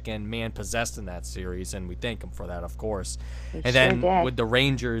a freaking man possessed in that series, and we thank him for that, of course. And then with the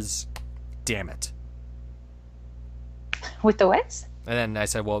Rangers, damn it. With the what? And then I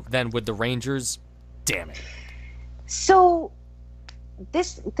said, well, then with the Rangers, damn it. So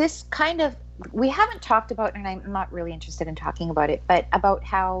this kind of, we haven't talked about, and I'm not really interested in talking about it, but about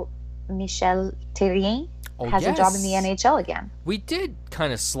how Michel Therrien has a job in the NHL again. We did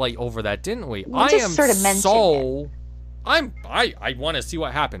kind of slight over that, didn't we? We just sort of mentioned it. I want to see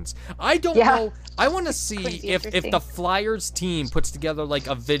what happens. I don't know. I want to see if the Flyers team puts together like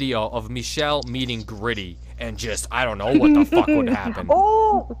a video of Michel meeting Gritty and just, I don't know what the fuck would happen.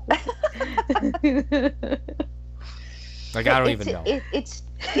 Oh! Like, I don't even know.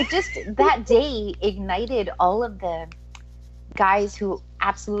 It just, that day ignited all of the guys who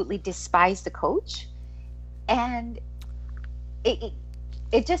absolutely despise the coach. And it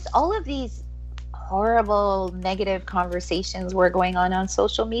just, all of these horrible negative conversations were going on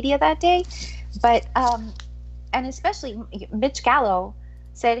social media that day. But, and especially Mitch Gallo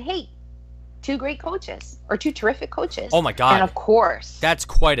said, hey, two great coaches, or two terrific coaches. Oh my God. And of course, that's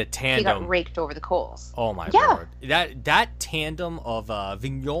quite a tandem. He got raked over the coals. Oh my Lord. That tandem of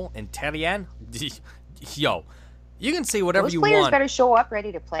Vigneault and Therrien, yo, you can say whatever you want. Those players better show up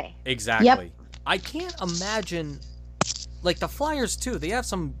ready to play. Exactly. Yep. I can't imagine, like the Flyers too. They have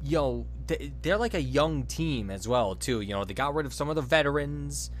some, they're like a young team as well too. They got rid of some of the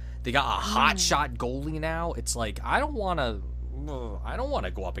veterans. They got a hot shot goalie now. It's like I don't want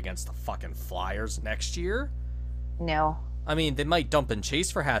to go up against the fucking Flyers next year. No. I mean, they might dump and chase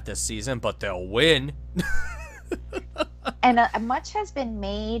for half this season, but they'll win. And much has been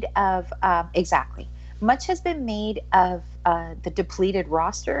made of Much has been made of the depleted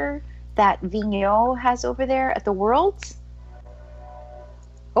roster that Vigneault has over there at the Worlds.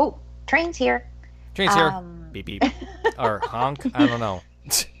 Oh, train's here. Train's here. Beep beep. Or honk. I don't know.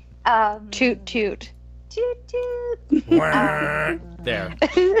 Toot toot. Toot toot. There.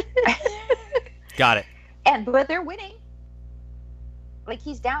 Got it. But they're winning. Like,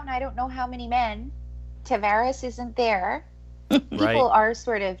 he's down I don't know how many men. Tavares isn't there. People are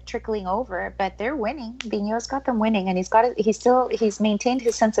sort of trickling over, but they're winning. Vigneault's got them winning, and he's maintained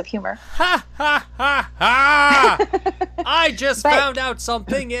his sense of humor. Ha ha ha ha! I just found out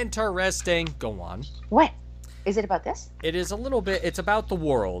something interesting. Go on. What? Is it about this? It is a little bit. It's about the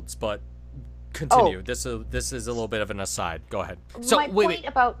Worlds, but continue. Oh. This is a little bit of an aside. Go ahead. So my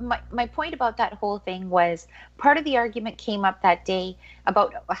point about that whole thing was part of the argument came up that day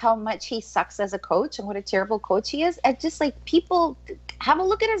about how much he sucks as a coach and what a terrible coach he is. And just like, people have a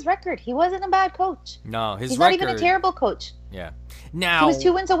look at his record. He wasn't a bad coach. No, he's not even a terrible coach. Yeah. Now he was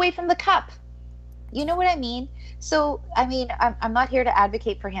 2 wins away from the cup. You know what I mean? So I mean, I'm not here to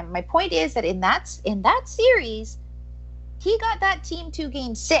advocate for him. My point is that in that series, he got that team to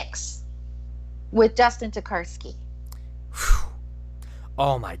Game 6. With Justin Tokarski.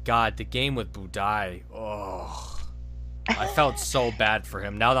 Oh my God, the game with Budaj. Oh, I felt so bad for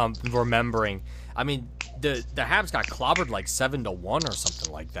him. Now that I'm remembering, I mean, the Habs got clobbered like 7-1 or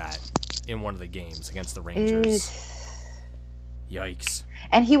something like that in one of the games against the Rangers. Yikes!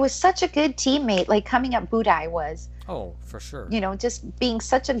 And he was such a good teammate. Like, coming up, Budaj was. Oh, for sure. Just being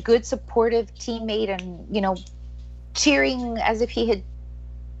such a good, supportive teammate, and cheering as if he had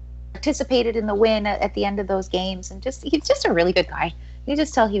participated in the win at the end of those games, and he's just a really good guy. You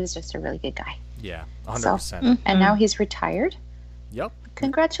just tell he was just a really good guy. Yeah, So, 100%. and now he's retired. Yep.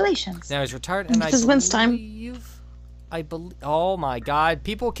 Congratulations. Now he's retired, and This is Wynn's time. I believe. Oh my God!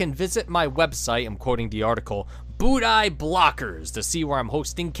 People can visit my website. I'm quoting the article. Budai Blockers to see where I'm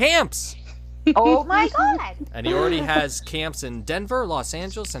hosting camps. Oh my God. And he already has camps in Denver, Los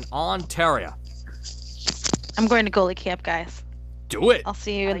Angeles, and Ontario. I'm going to goalie camp, guys. Do it. I'll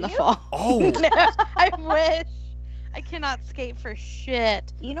see you in the you? fall. Oh, I wish. I cannot skate for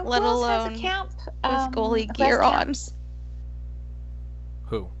shit. You know, Let who else alone has a camp with goalie who has gear on. camps?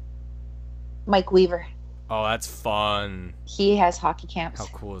 who? Mike Weaver. Oh, that's fun. He has hockey camps. How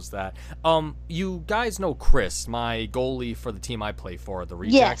cool is that? You guys know Chris, my goalie for the team I play for, the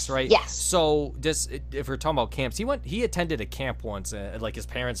Rejects, Yes, right? yes. So, if we're talking about camps, he attended a camp once, like his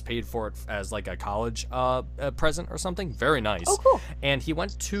parents paid for it as like a college present or something. Very nice. Oh, cool. And he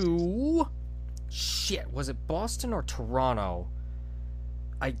went to, shit, was it Boston or Toronto?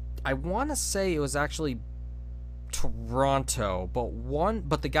 I want to say it was actually Toronto,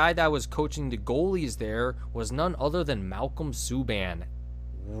 but the guy that was coaching the goalies there was none other than Malcolm Subban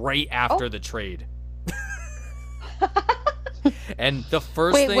right after the trade. And the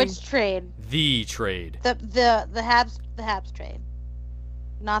first Wait, thing, which trade? the trade. The Habs trade,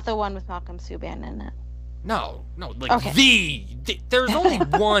 not the one with Malcolm Subban in it. No, like Okay. there's only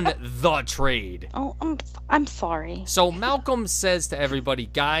one the trade. Oh, I'm sorry. So Malcolm says to everybody,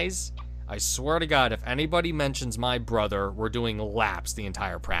 guys, I swear to God, if anybody mentions my brother, we're doing laps the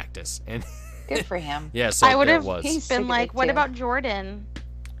entire practice. And Good for him. yeah, so I would there have was. He's sick been of like, it, what too. about Jordan?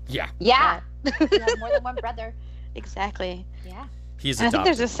 Yeah, Yeah. You have more than one brother. Exactly. Yeah. he's And I think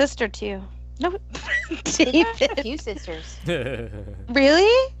adopted. there's a sister too. No, They've got a David. few sisters.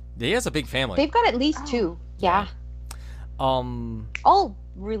 Really? He has a big family. They've got at least two. Yeah. All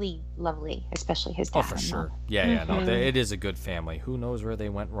really lovely, especially his dad. Oh, for sure. Yeah, no, Mhm. it is a good family. Who knows where they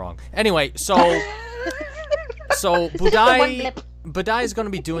went wrong? Anyway, so Budai is going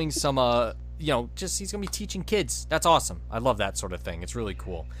to be doing some, he's going to be teaching kids. That's awesome. I love that sort of thing. It's really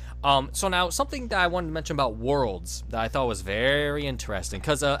cool. So now something that I wanted to mention about Worlds that I thought was very interesting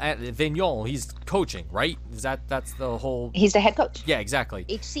because at Vigneault, he's coaching, right? That's the whole? He's the head coach. Yeah, exactly.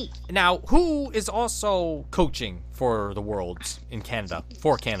 HC. Now, who is also coaching for the Worlds in Canada,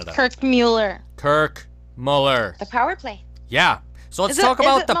 for Canada? Kirk Mueller. Kirk Muller. The power play. Yeah. So let's Is it- talk is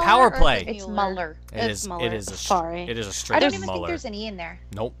about it the Muller power or is play. it It's Mueller? Muller. It's Muller. It is a Sorry. It is a I straight don't even Muller. think there's an E in there.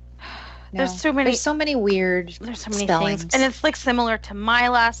 Nope. No. There's so many- There's so many weird. There's so many spellings. things, and it's like similar to my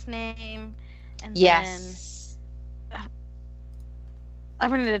last name. And Yes. then I'm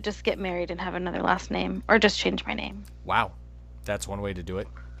gonna just get married and have another last name, or just change my name. Wow. That's one way to do it.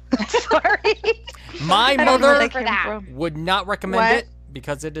 Sorry. My I don't know mother where that came that. from. would not recommend What? it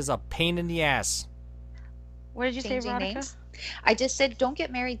because it is a pain in the ass. What did you say, Changing Veronica? names. I just said don't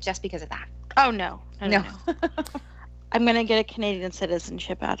get married just because of that. Oh no. No. I'm gonna get a Canadian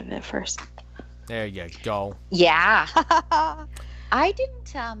citizenship out of it first. There you go. Yeah. I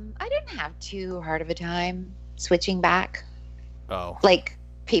didn't have too hard of a time switching back, Oh. like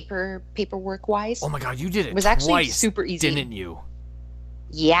paperwork wise. Oh my God, you did it It was actually twice, super easy. didn't you?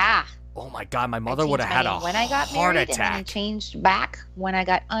 Yeah. Oh my God, my I mother would have changed had my a name when I got heart married, and then I attack. changed back when I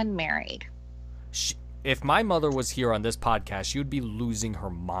got unmarried. If my mother was here on this podcast, she would be losing her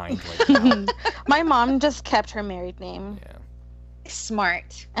mind right now. My mom just kept her married name, Yeah.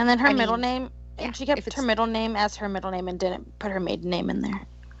 Smart. and then her I middle mean, name, yeah, and she if kept it's- her middle name as her middle name and didn't put her maiden name in there.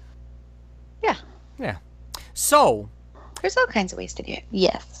 So, There's all kinds of ways to do it.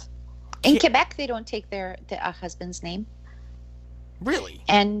 Yes. In Yeah. Quebec, they don't take their husband's name, really?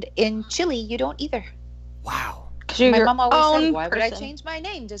 and in Chile, you don't either. Wow. Because you're My your mom always own said, "Why would I person." change my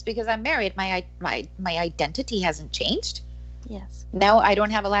name just because I'm married? My identity hasn't changed. Yes. Now I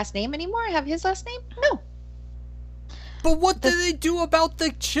don't have a last name anymore. I have his last name. No, But what do they do about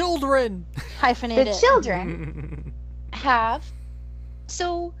the children? Hyphenated. the children have.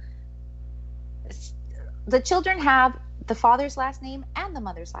 So the children have the father's last name and the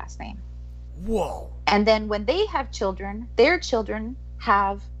mother's last name. Whoa. And then when they have children, their children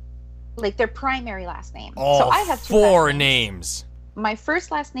have like their primary last name. All so I have two four last names. My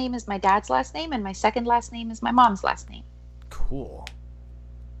first last name is my dad's last name, and my second last name is my mom's last name. Cool.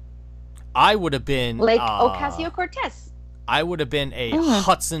 I would have been Like Ocasio-Cortez. I would have been a Mm.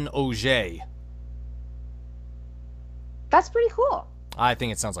 Hudson Auger. That's pretty cool. I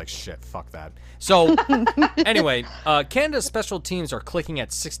think it sounds like shit. Fuck that. So, anyway, Canada's special teams are clicking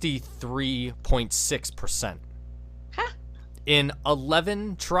at 63.6%. Huh. In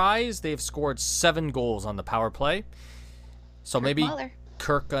 11 tries, they've scored 7 goals on the power play. So Kirk maybe Muller.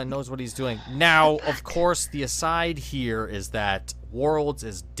 Kirk knows what he's doing. Now, of course, the aside here is that Worlds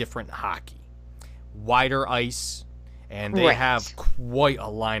is different hockey. Wider ice, and they Right. have quite a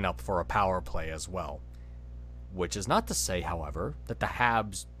lineup for a power play as well. Which is not to say, however, that the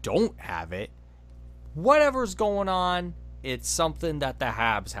Habs don't have it. Whatever's going on, it's something that the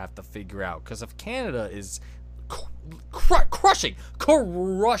Habs have to figure out. Because if Canada is crushing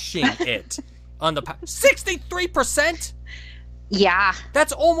it on the 63%, Yeah.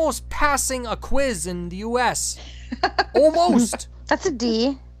 that's almost passing a quiz in the U.S. Almost. That's a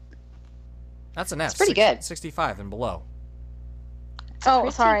D. That's an F. It's pretty good. 65 and below. Oh,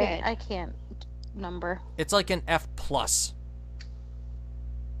 pretty sorry. good. I can't number. It's like an F plus.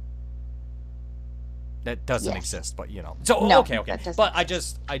 That doesn't Yes. exist, but you know. So No, okay. that doesn't But I D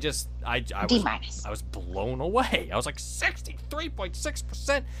was minus. I was blown away. I was like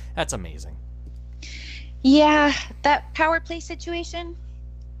 63.6%. That's amazing. Yeah, that power play situation.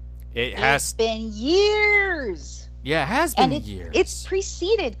 It It's has been years. yeah, it has been And years. it's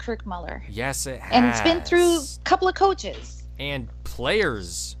preceded Kirk Muller. yes, it has. And it's been through a couple of coaches and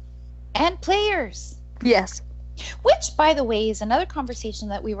players. and players. Yes. Which, by the way, is another conversation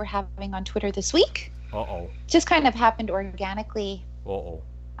that we were having on Twitter this week. Uh-oh. Just kind of happened organically. Uh-oh.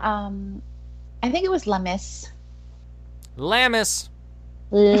 I think it was Lamis. Lamis.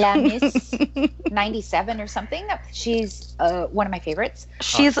 Lamis 97 or something. She's one of my favorites.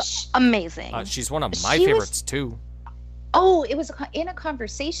 She's amazing. She's one of my She was- favorites too. Oh, it was in a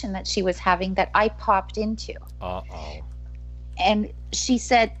conversation that she was having that I popped into. Uh-oh. And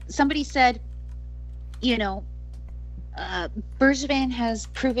somebody said, you know, Bergevin has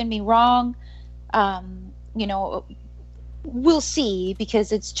proven me wrong. You know, we'll see,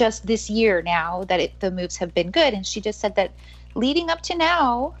 because it's just this year now that the moves have been good. And she just said that leading up to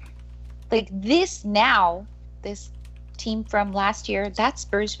now, like this team from last year, that's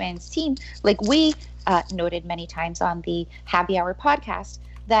Bergevin's team. Like we noted many times on the Happy Hour podcast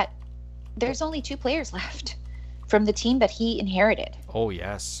that there's only 2 players left from the team that he inherited. Oh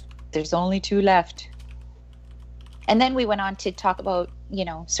yes. There's only 2 left. And then we went on to talk about, you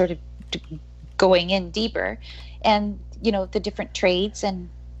know, sort of going in deeper and, you know, the different trades. And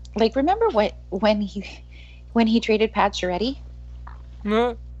like, remember when he traded Pat Chiaretti?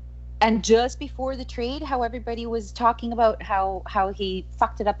 And just before the trade, how everybody was talking about how he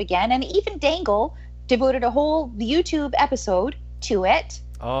fucked it up again. And even Dangle devoted a whole YouTube episode to it.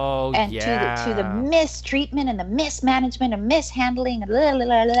 Oh And yeah. to the mistreatment and the mismanagement and mishandling and blah, blah,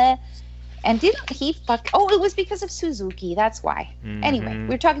 blah, blah. And didn't he fuck? Oh, it was because of Suzuki. That's why. Anyway, Mhm. we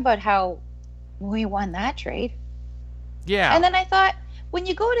were talking about how we won that trade. Yeah. And then I thought, when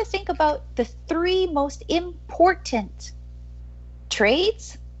you go to think about the 3 most important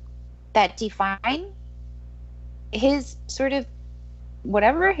trades that define his sort of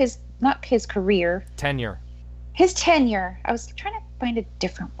whatever, not his career, Tenure. his tenure. I was trying to find a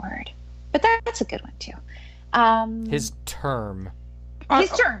different word, but that's a good one too. His term. His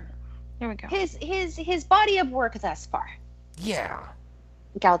term. Here we go. His body of work thus far. Yeah.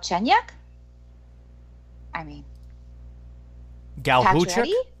 Galchenyuk. I mean, Galhuchik?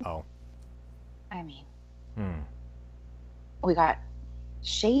 Pacioretty? Oh. I mean, Hmm. we got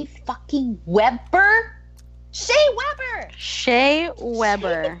Shea fucking Weber. Shea Weber. Shea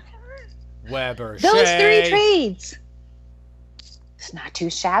Weber. Weber. Those Shea. 3 trades. It's not too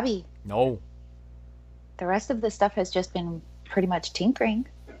shabby. No. The rest of the stuff has just been pretty much tinkering.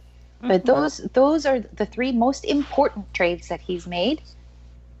 But those are the 3 most important trades that he's made.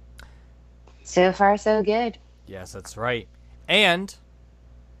 So far, so good. Yes, that's right. And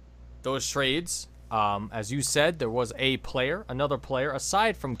those trades, as you said, there was another player,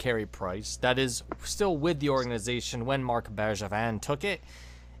 aside from Carey Price, that is still with the organization when Marc Bergevin took it.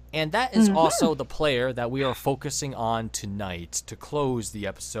 And that is also the player that we are focusing on tonight to close the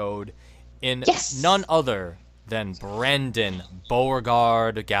episode in Yes. none other than Brendan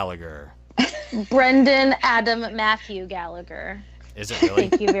Beauregard Gallagher. Brendan Adam Matthew Gallagher. Is it really?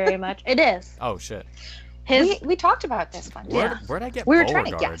 Thank you very much. It is. Oh, shit. His We talked about this one. Where'd I get We were Beauregard?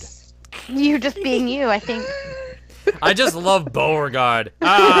 trying to guess. you just being you, I think. I just love Beauregard.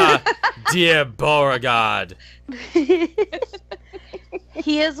 Ah, dear Beauregard.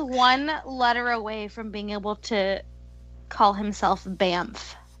 He is 1 letter away from being able to call himself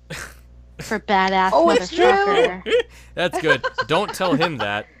Banff. For badass Oh, it's motherfucker. That's good. Don't tell him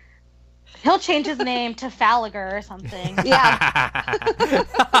that. He'll change his name to Fallagher or something. Yeah.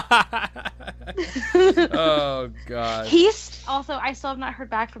 Oh god. He's also, I still have not heard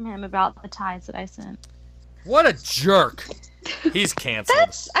back from him about the ties that I sent. What a jerk. He's canceled.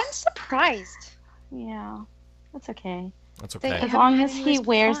 I'm surprised. Yeah, that's okay. That's They- okay. As long as How he many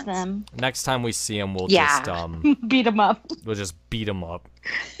wears pants? them, Next time we see him, we'll Yeah. just beat him up. we'll just beat him up.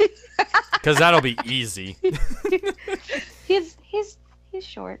 Cause that'll be easy. He's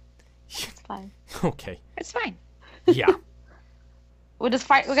short. It's fine. Okay. It's fine. Yeah. We'll just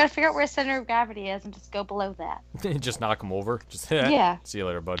fight. We gotta figure out where his center of gravity is and just go below that. Just knock him over. Just Yeah. See you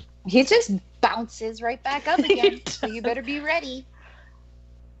later, bud. He just bounces right back up again. So you better be ready.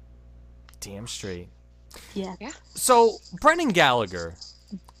 Damn straight. Yeah. So Brendan Gallagher,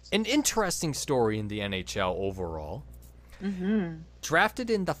 an interesting story in the NHL overall. Mm-hmm. Drafted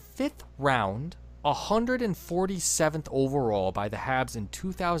in the 5th round, 147th overall by the Habs in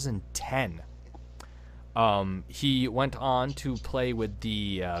 2010. He went on to play with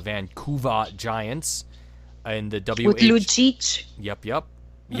the Vancouver Giants in the WH. With Lucic. Yep.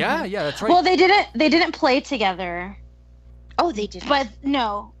 Yeah, that's right. Well, they didn't play together, Oh, they did. but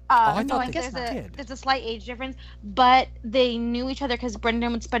no. I No, thought they did. there's a slight age difference, but they knew each other because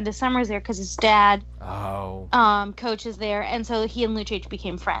Brendan would spend his summers there because his dad Oh. coaches there, and so he and Lucic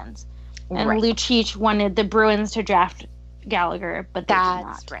became friends. And Right. Lucic wanted the Bruins to draft Gallagher, but they did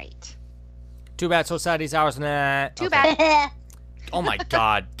That's not. right. Too bad Society's ours. Nah. Too Okay. bad. Oh my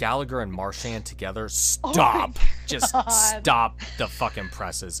God, Gallagher and Marchand together. Oh Stop. Just God. stop the fucking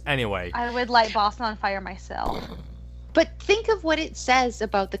presses. Anyway. I would light Boston on fire myself. But think of what it says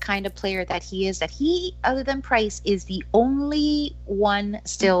about the kind of player that he is, that he, other than Price, is the only one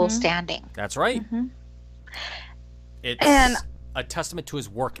still Mhm. standing. That's right. Mhm. It's And- a testament to his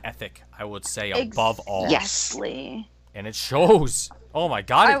work ethic, I would say, above all. Yes. Exactly. And it shows. Oh my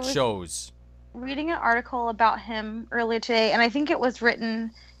God, I it was- shows. Reading an article about him earlier today, and I think it was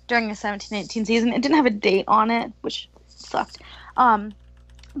written during the 17-18 season. It didn't have a date on it, which sucked.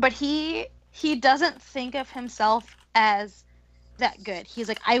 But he doesn't think of himself as that good. He's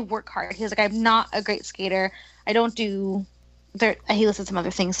like, I work hard. He's like, I'm not a great skater. I don't do. He listed some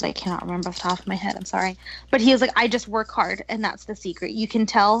other things that I cannot remember off the top of my head. I'm sorry, but he was like, I just work hard, and that's the secret. You can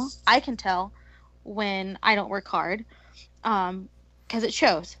tell. I can tell when I don't work hard, because it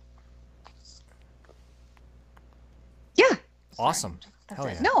shows. Yeah. Awesome. That's Hell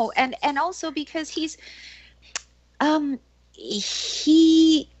it. yeah. No, and also because he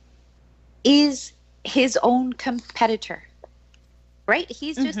is his own competitor. Right?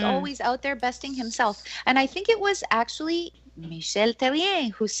 He's just Mhm. always out there besting himself. And I think it was actually Michel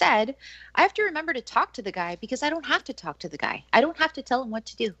Therrien who said, I have to remember to talk to the guy because I don't have to talk to the guy. I don't have to tell him what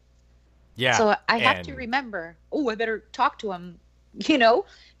to do. Yeah. So I have to and- remember, I better talk to him,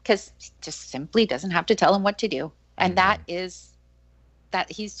 because he just simply doesn't have to tell him what to do. And that is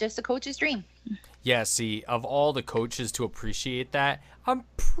that he's just a coach's dream. Yeah, see, of all the coaches to appreciate that, I'm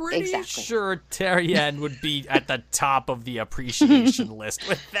pretty Exactly. sure Terrien would be at the top of the appreciation list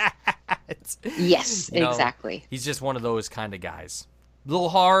with that. Yes, You know, exactly. He's just one of those kind of guys. A little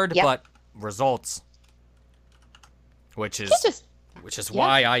hard, Yep. but results. Which is He's just yeah.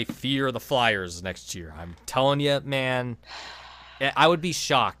 why I fear the Flyers next year. I'm telling you, man. I would be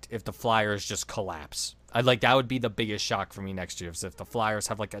shocked if the Flyers just collapse. That would be the biggest shock for me next year, is if the Flyers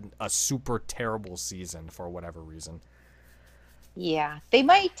have like a super terrible season for whatever reason. Yeah, they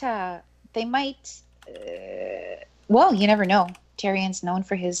might. Well, you never know. Terrien's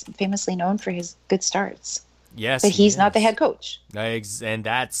famously known for his good starts, Yes, but he he's not the is. head coach. And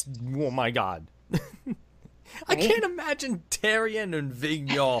that's, oh my God. I Right? can't imagine Terrien and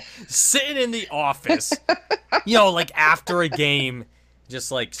Vigneault sitting in the office, like after a game,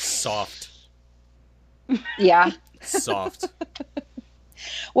 just like soft. Yeah. Soft.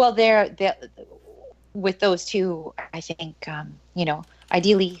 Well, they're with those two. I think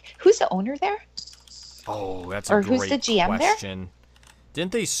ideally, who's the owner there? Oh, that's a Or great who's the GM there? question.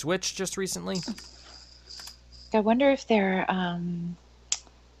 Didn't they switch just recently? I wonder if they're,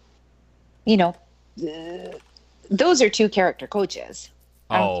 those are two character coaches.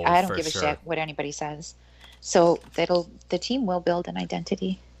 Oh, I don't for give a sure. shit what anybody says. So the team will build an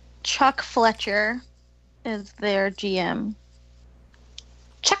identity. Chuck Fletcher is their GM.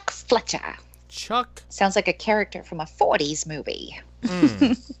 Chuck Fletcher Chuck sounds like a character from a '40s movie.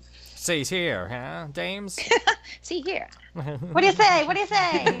 stays here, huh, dames? See here. What do you say? What do you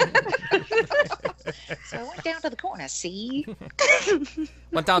say? So I went down to the corner. See.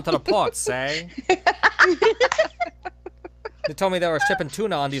 Went down to the port, say. They told me they were shipping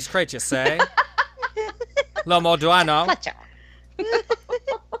tuna on these crates, you say. No more do I know. Fletcher.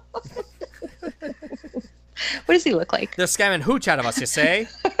 What does he look like? They're scamming hooch out of us, you say.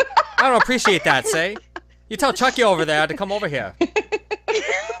 I don't appreciate that, say. You tell Chucky over there to come over here.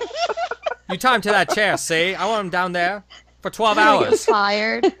 You tie him to that chair, see? I want him down there for 12 hours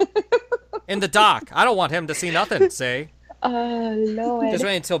Fired. in the dark. I don't want him to see nothing, see? Oh Lord. Just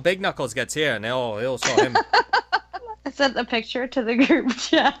wait until Big Knuckles gets here, and he'll show him. I sent the picture to the group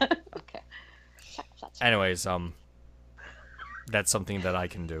chat. Okay. Chuck Fletcher. Anyways, that's something that I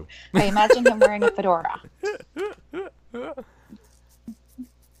can do. I imagine him wearing a fedora.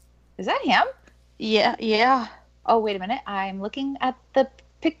 Is that him? Yeah. Oh, wait a minute. I'm looking at the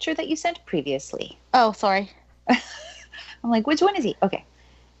picture that you sent previously. Oh, sorry. I'm like, which one is he? Okay.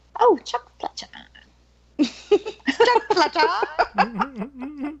 Oh, Chuck Fletcher. Chuck Fletcher.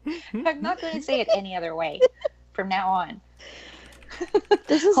 I'm not going to say it any other way from now on.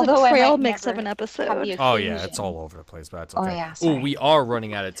 This is Although a I trail might mix never of an have episode. the Oh yeah, occasion. it's all over the place, but that's Oh, okay. yeah, Ooh, sorry. we are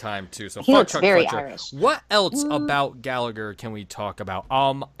running out of time too. So He fuck looks Chuck very Fletcher. Irish. What else about Gallagher can we talk about?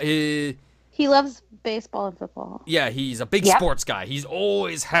 He loves baseball and football. Yeah, he's a big Yep. sports guy. He's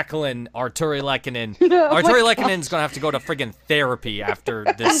always heckling Arturi Lehkonen. Oh my Arturi God. Lehkonen's gonna have to go to friggin' therapy after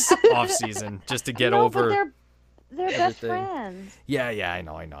this off season just to get No, over. but they're best everything. friends. Yeah, I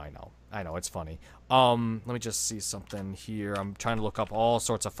know. It's funny. Let me just see something here. I'm trying to look up all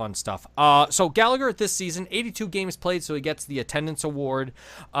sorts of fun stuff. So Gallagher this season, 82 games played, so he gets the attendance award.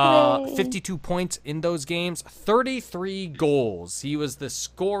 Hooray. 52 points in those games, 33 goals. He was the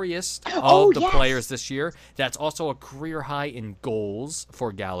scoriest of Oh, the yes. players this year. That's also a career high in goals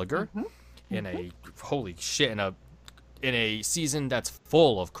for Gallagher. In a holy shit, in a season that's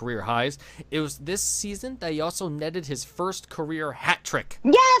full of career highs. It was this season that he also netted his first career hat trick,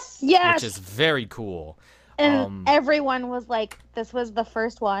 Yes! Yes. which is very cool. And everyone was like, this was the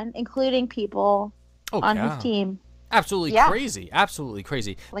first one, including people on yeah. his team. Absolutely Yeah. crazy. Absolutely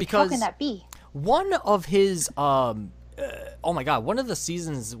crazy. Like, because how can that be? one of his oh my god, one of the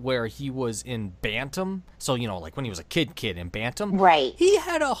seasons where he was in Bantam, so like when he was a kid in Bantam, Right. he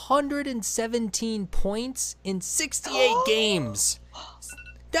had 117 points in 68 games.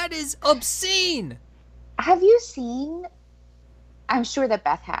 That is obscene. Have you seen, I'm sure that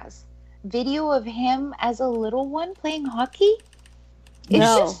Beth has, video of him as a little one playing hockey? It's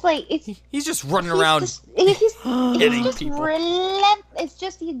No. just like, He's just running around. He's hitting just people. It's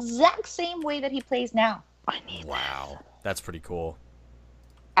just the exact same way that he plays now. I need Wow, that's pretty cool.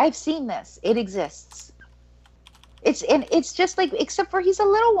 I've seen this. It exists. It's just like, except for he's a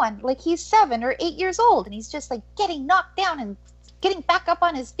little one, like he's 7 or 8 years old, and he's just like getting knocked down and getting back up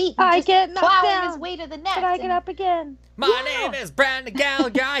on his feet. And I just get knocked plowing down. his way to the net. But I get and- up again. My Yeah. name is Brandon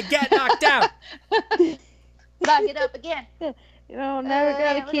Gallagher. I get knocked down. Knock it up again. You're never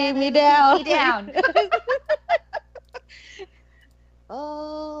gonna Never keep gonna me keep down. me down.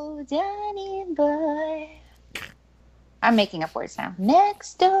 Oh, Johnny boy. I'm making up words now.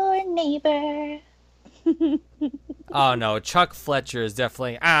 Next door neighbor. Oh no, Chuck Fletcher is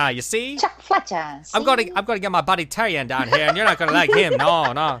definitely. You see, Chuck Fletcher. I'm gonna get my buddy Tarian down here, and you're not gonna like him.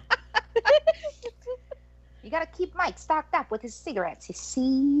 No. You gotta keep Mike stocked up with his cigarettes, you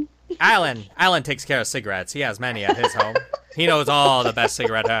see? Alan takes care of cigarettes. He has many at his home. He knows all the best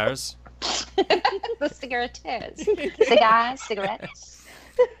cigarettes. The cigarettes. Cigars, cigarettes.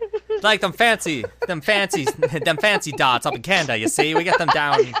 Like them fancy dots up in Canada. You see, we get them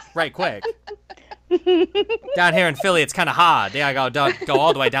down right quick. Down here in Philly, it's kind of hard. They gotta go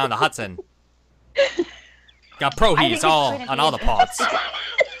all the way down the Hudson. Got Pro I think Heats it's all gonna on be all the pots.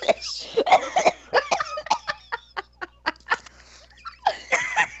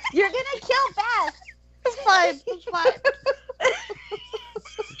 You're gonna kill Beth. It's fine. It's fine.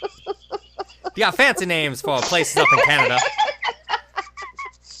 You got fancy names for places up in Canada.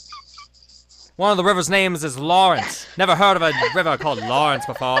 One of the river's names is Lawrence. Never heard of a river called Lawrence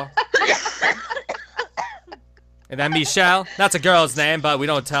before. And then Michelle, that's a girl's name, but we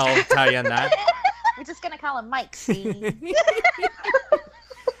don't tell Tarian that. We're just gonna call him Mike, see? A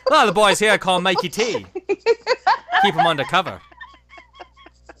lot of the boys here call him Mikey T. Keep him undercover.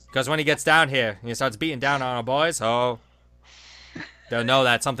 Because when he gets down here, he starts beating down on our boys, they'll know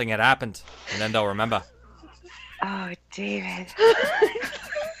that something had happened, and then they'll remember. Oh, David.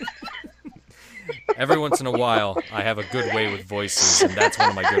 Every once in a while, I have a good way with voices, and that's one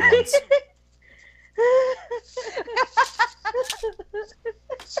of my good ones.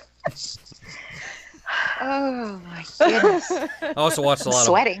 Oh my goodness. I also watched a lot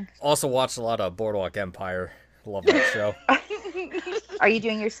Sweating. of Boardwalk Empire. Love that show. Are you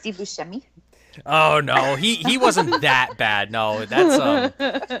doing your Steve Buscemi? Oh no, he wasn't that bad. No, that's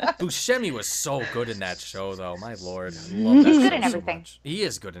Buscemi was so good in that show though. My lord, I love that He's show good in so everything. much. He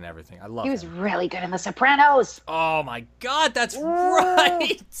is good in everything. I love He was him. really good in The Sopranos. Oh my god, that's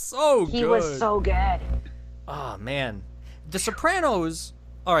right. So good. He was so good. Oh man, The Sopranos.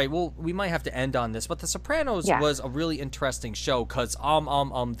 All right, well, we might have to end on this, but The Sopranos Yeah. was a really interesting show because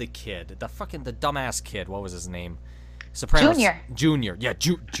the kid, the dumbass kid, what was his name? Sopranos. Junior. Junior. Yeah,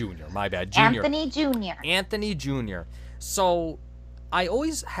 Junior. My bad. Junior. Anthony Jr. Anthony Jr. So I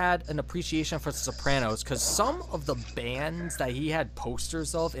always had an appreciation for Sopranos because some of the bands that he had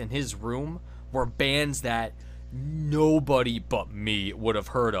posters of in his room were bands that nobody but me would have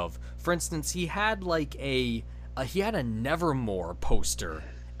heard of. For instance, he had like he had a Nevermore poster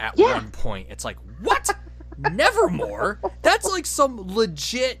at one point. It's like, what? Nevermore? That's like some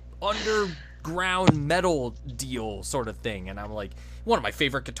legit underground metal deal sort of thing. And I'm like, one of my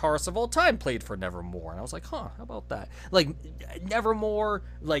favorite guitarists of all time played for Nevermore. And I was like, huh, how about that? Like, Nevermore,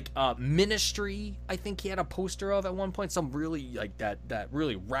 like, Ministry, I think he had a poster of at one point. Some really, like, that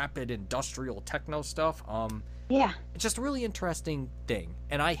really rapid industrial techno stuff. Yeah. It's just a really interesting thing.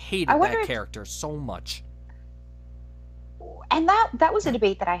 And I hated that character so much. And that was a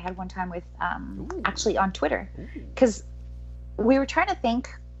debate that I had one time with actually on Twitter, because we were trying to think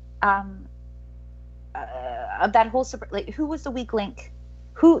of that whole like, who was the weak link?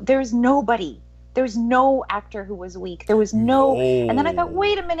 There's nobody. There's no actor who was weak. There was no. And then I thought,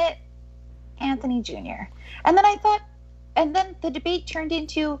 wait a minute, Anthony Jr. And then I thought, and then the debate turned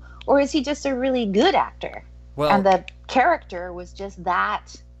into, or is he just a really good actor? Well, and the character was just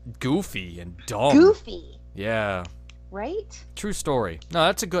that goofy and dumb. Goofy. Yeah. Right? True story. No,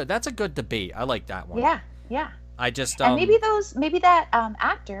 that's a good debate. I like that one. Yeah. I just and maybe that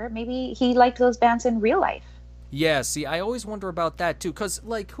actor, maybe he liked those bands in real life. Yeah, see, I always wonder about that too, cuz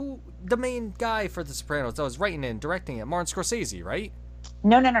like the main guy for The Sopranos that was writing and directing it, Martin Scorsese, right?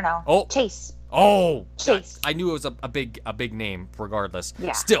 No. Oh. Chase. Oh, Chase. I knew it was a big name regardless.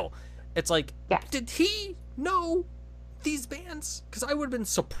 Yeah. Still, it's like, yeah. Did he know these bands? Because I would have been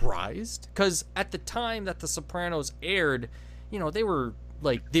surprised. Because at the time that The Sopranos aired, you know, they were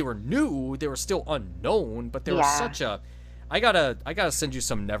new, they were still unknown, but they were such a. I gotta send you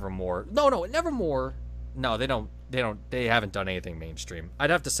some Nevermore. No, Nevermore. No, they haven't done anything mainstream. I'd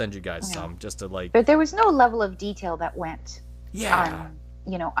have to send you guys some just to like. But there was no level of detail that went. Yeah.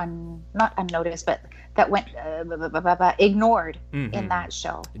 Not unnoticed, but that went ignored in that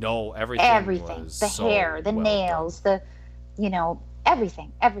show. No, everything. The hair, the nails, done.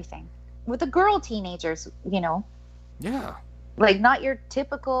 Everything. With the girl teenagers, Yeah. Like not your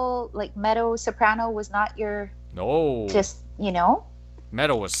typical like Meadow Soprano was not your. No. Just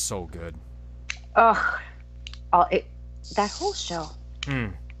Meadow was so good. That whole show.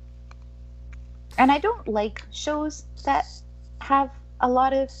 And I don't like shows that have a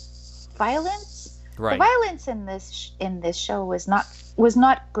lot of violence. Right. The violence in this show was not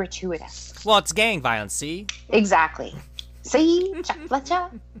gratuitous. Well, it's gang violence, see? Exactly. See, Chuck Fletcher.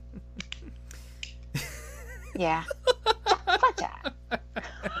 Yeah. Chuck Fletcher.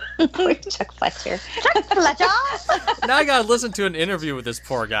 Poor Chuck Fletcher. Chuck Fletcher. Now I gotta listen to an interview with this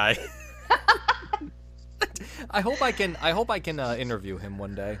poor guy. I hope I can interview him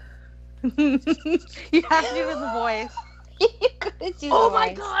one day. You have to with the voice. You could do Oh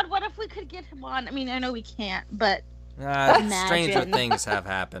my God! What if we could get him on? I mean, I know we can't, but stranger things have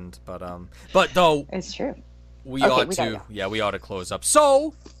happened. But though it's true. We ought to close up.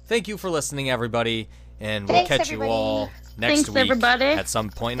 So thank you for listening, everybody, and we'll catch you all next week everybody. at some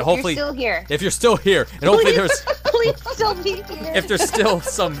point. And If hopefully, you're still here, and hopefully there's please still be here. if there's still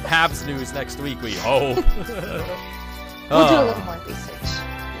some Habs news next week, we hope. We'll do a little more research.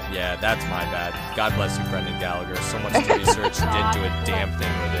 Yeah, that's my bad. God bless you, Brendan Gallagher. So much to research, you didn't do a damn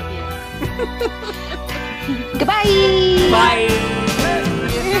thing with it. Goodbye. Bye.